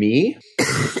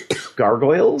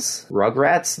 Gargoyles,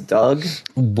 Rugrats, Doug.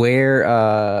 Where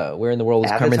in the world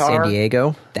is Avatar? Carmen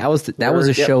Sandiego? That was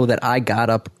a show that I got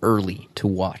up early to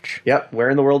watch. Yep. Where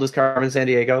in the world is Carmen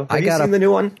Sandiego? Have you seen the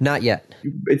new one? Not yet.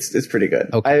 It's pretty good.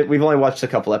 Okay. We've only watched a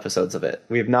couple episodes of it.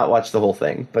 We have not watched the whole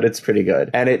thing, but it's pretty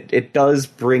good. And it does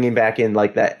bring him back in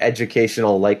like that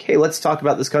educational, like, hey, let's talk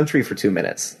about this country for 2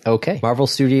 minutes. Okay. Marvel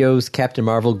Studios, Captain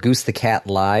Marvel, Goose the Cat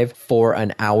live for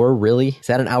an hour. Really? Is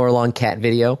that an hour-long cat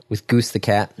video with Goose the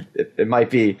Cat? It might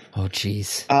be. Oh,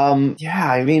 jeez.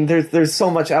 Yeah, I mean, there's so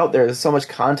much out there. There's so much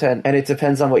content, and it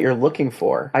depends on what you're looking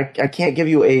for. I can't give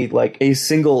you a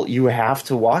single, you have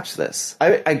to watch this.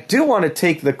 I do want to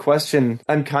take the question.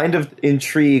 I'm kind of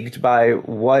intrigued by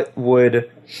what would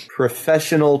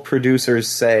professional producers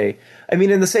say. I mean,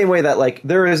 in the same way that, like,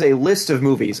 there is a list of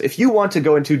movies. If you want to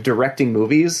go into directing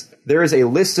movies, there is a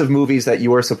list of movies that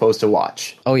you are supposed to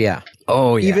watch. Oh, yeah.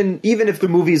 Oh, yeah. Even if the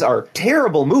movies are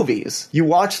terrible movies, you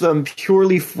watch them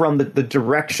purely from the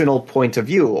directional point of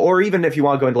view. Or even if you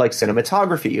want to go into, like,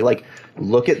 cinematography, you like,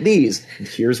 look at these.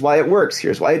 Here's why it works.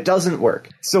 Here's why it doesn't work.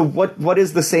 So what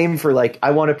is the same for, like,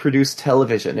 I want to produce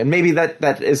television? And maybe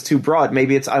that is too broad.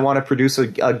 Maybe it's I want to produce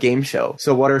a game show.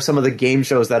 So what are some of the game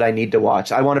shows that I need to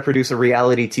watch? I want to produce a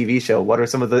reality TV show. What are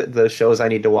some of the shows I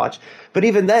need to watch? But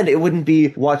even then, it wouldn't be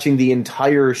watching the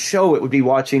entire show. It would be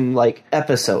watching, like,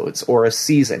 episodes or a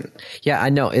season. Yeah, I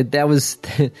know. That was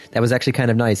actually kind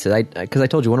of nice. Because I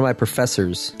told you, one of my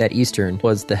professors at Eastern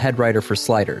was the head writer for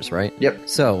Sliders, right? Yep.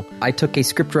 So I took a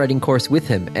script writing course with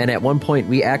him, and at one point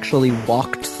we actually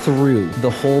walked through the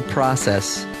whole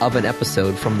process of an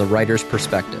episode from the writer's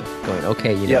perspective, going,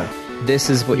 okay,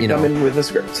 this is what, come in with a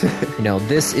script.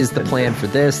 This is the plan for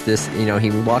this,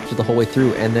 he walked the whole way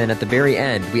through, and then at the very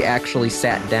end, we actually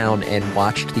sat down and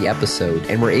watched the episode,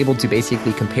 and were able to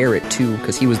basically compare it to,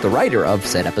 because he was the writer of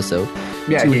said episode.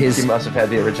 Yeah, he must have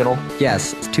had the original.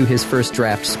 Yes, to his first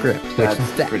draft script.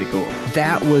 That's pretty cool.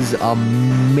 That was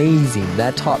amazing.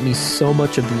 That taught me so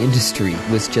much of the industry,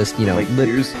 was just,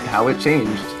 here's how it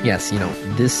changed. Yes,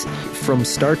 this, from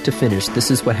start to finish, this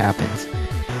is what happens.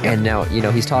 And now,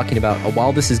 he's talking about,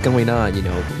 while this is going on,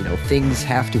 things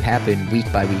have to happen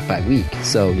week by week by week.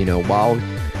 So, while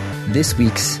This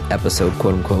week's episode,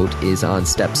 quote-unquote, is on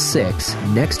step 6.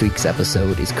 Next week's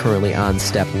episode is currently on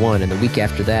step 1, and the week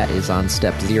after that is on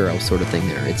step 0 sort of thing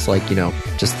there. It's like,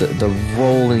 just the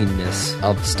rollingness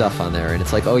of stuff on there. And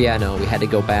it's like, oh yeah, no, we had to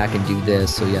go back and do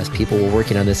this. So yes, people were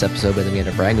working on this episode, but then we had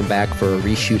to bring them back for a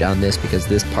reshoot on this because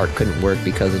this part couldn't work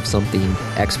because of something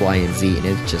X, Y, and Z. And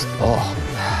it's just,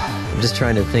 I'm just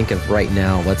trying to think of right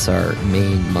now what's our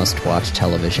main must-watch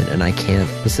television, and I can't.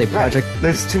 Let's say Project. Right.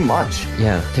 There's too much.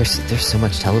 Yeah, there's so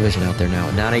much television out there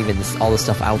now. Not even all the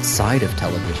stuff outside of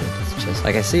television. It's just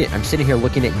like I'm sitting here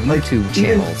looking at YouTube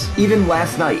channels. Even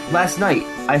last night,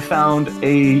 I found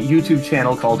a YouTube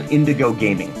channel called Indigo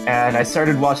Gaming, and I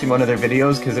started watching one of their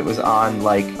videos because it was on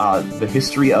the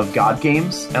history of God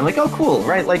games. And I'm like, oh cool,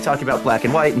 right? Like talking about Black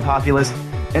and White and Populous.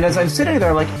 And as I'm sitting there,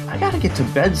 I'm like, I gotta get to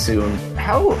bed soon.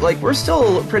 We're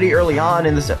still pretty early on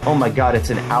in this. Oh my god, it's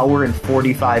an hour and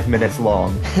 45 minutes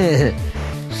long.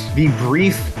 The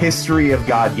brief history of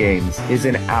God games is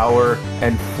an hour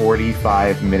and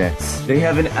 45 minutes. They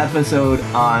have an episode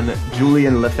on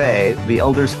Julian Lefay, the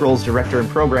Elder Scrolls director and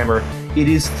programmer. It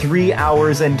is 3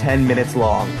 hours and 10 minutes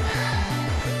long.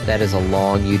 That is a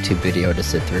long YouTube video to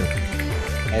sit through.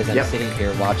 As I'm sitting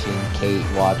here watching Kate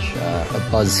watch a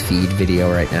BuzzFeed video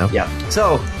right now. Yeah.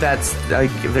 So that's I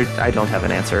don't have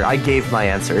an answer. I gave my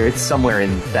answer. It's somewhere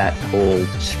in that whole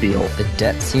spiel. The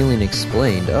debt ceiling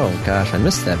explained. Oh gosh, I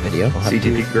missed that video.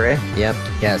 CGP Grey. Yep.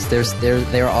 Yes.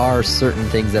 There are certain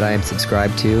things that I am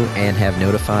subscribed to and have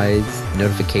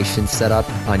notifications set up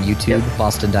on YouTube. Yep.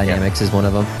 Boston Dynamics is one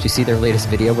of them. Did you see their latest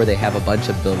video where they have a bunch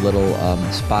of the little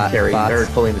spots? They're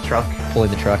pulling the truck.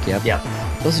 Pulling the truck. Yep. Yeah.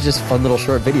 Those are just fun little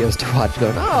short videos to watch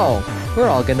going, we're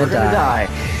all gonna die.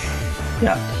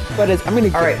 Yeah. But I'm gonna...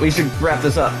 Alright, we should wrap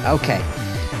this up. Okay.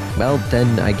 Well,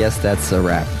 then I guess that's a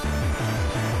wrap.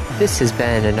 This has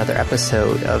been another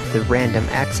episode of the Random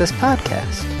Access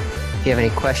Podcast. If you have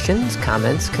any questions,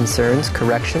 comments, concerns,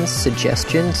 corrections,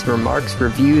 suggestions, remarks,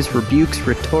 reviews, rebukes,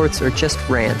 retorts, or just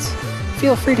rants,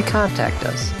 feel free to contact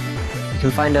us. You can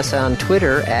find us on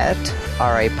Twitter at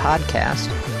RAPodcast,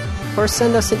 or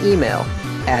send us an email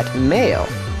at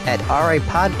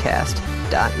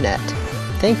mail@rapodcast.net.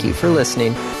 Thank you for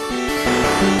listening.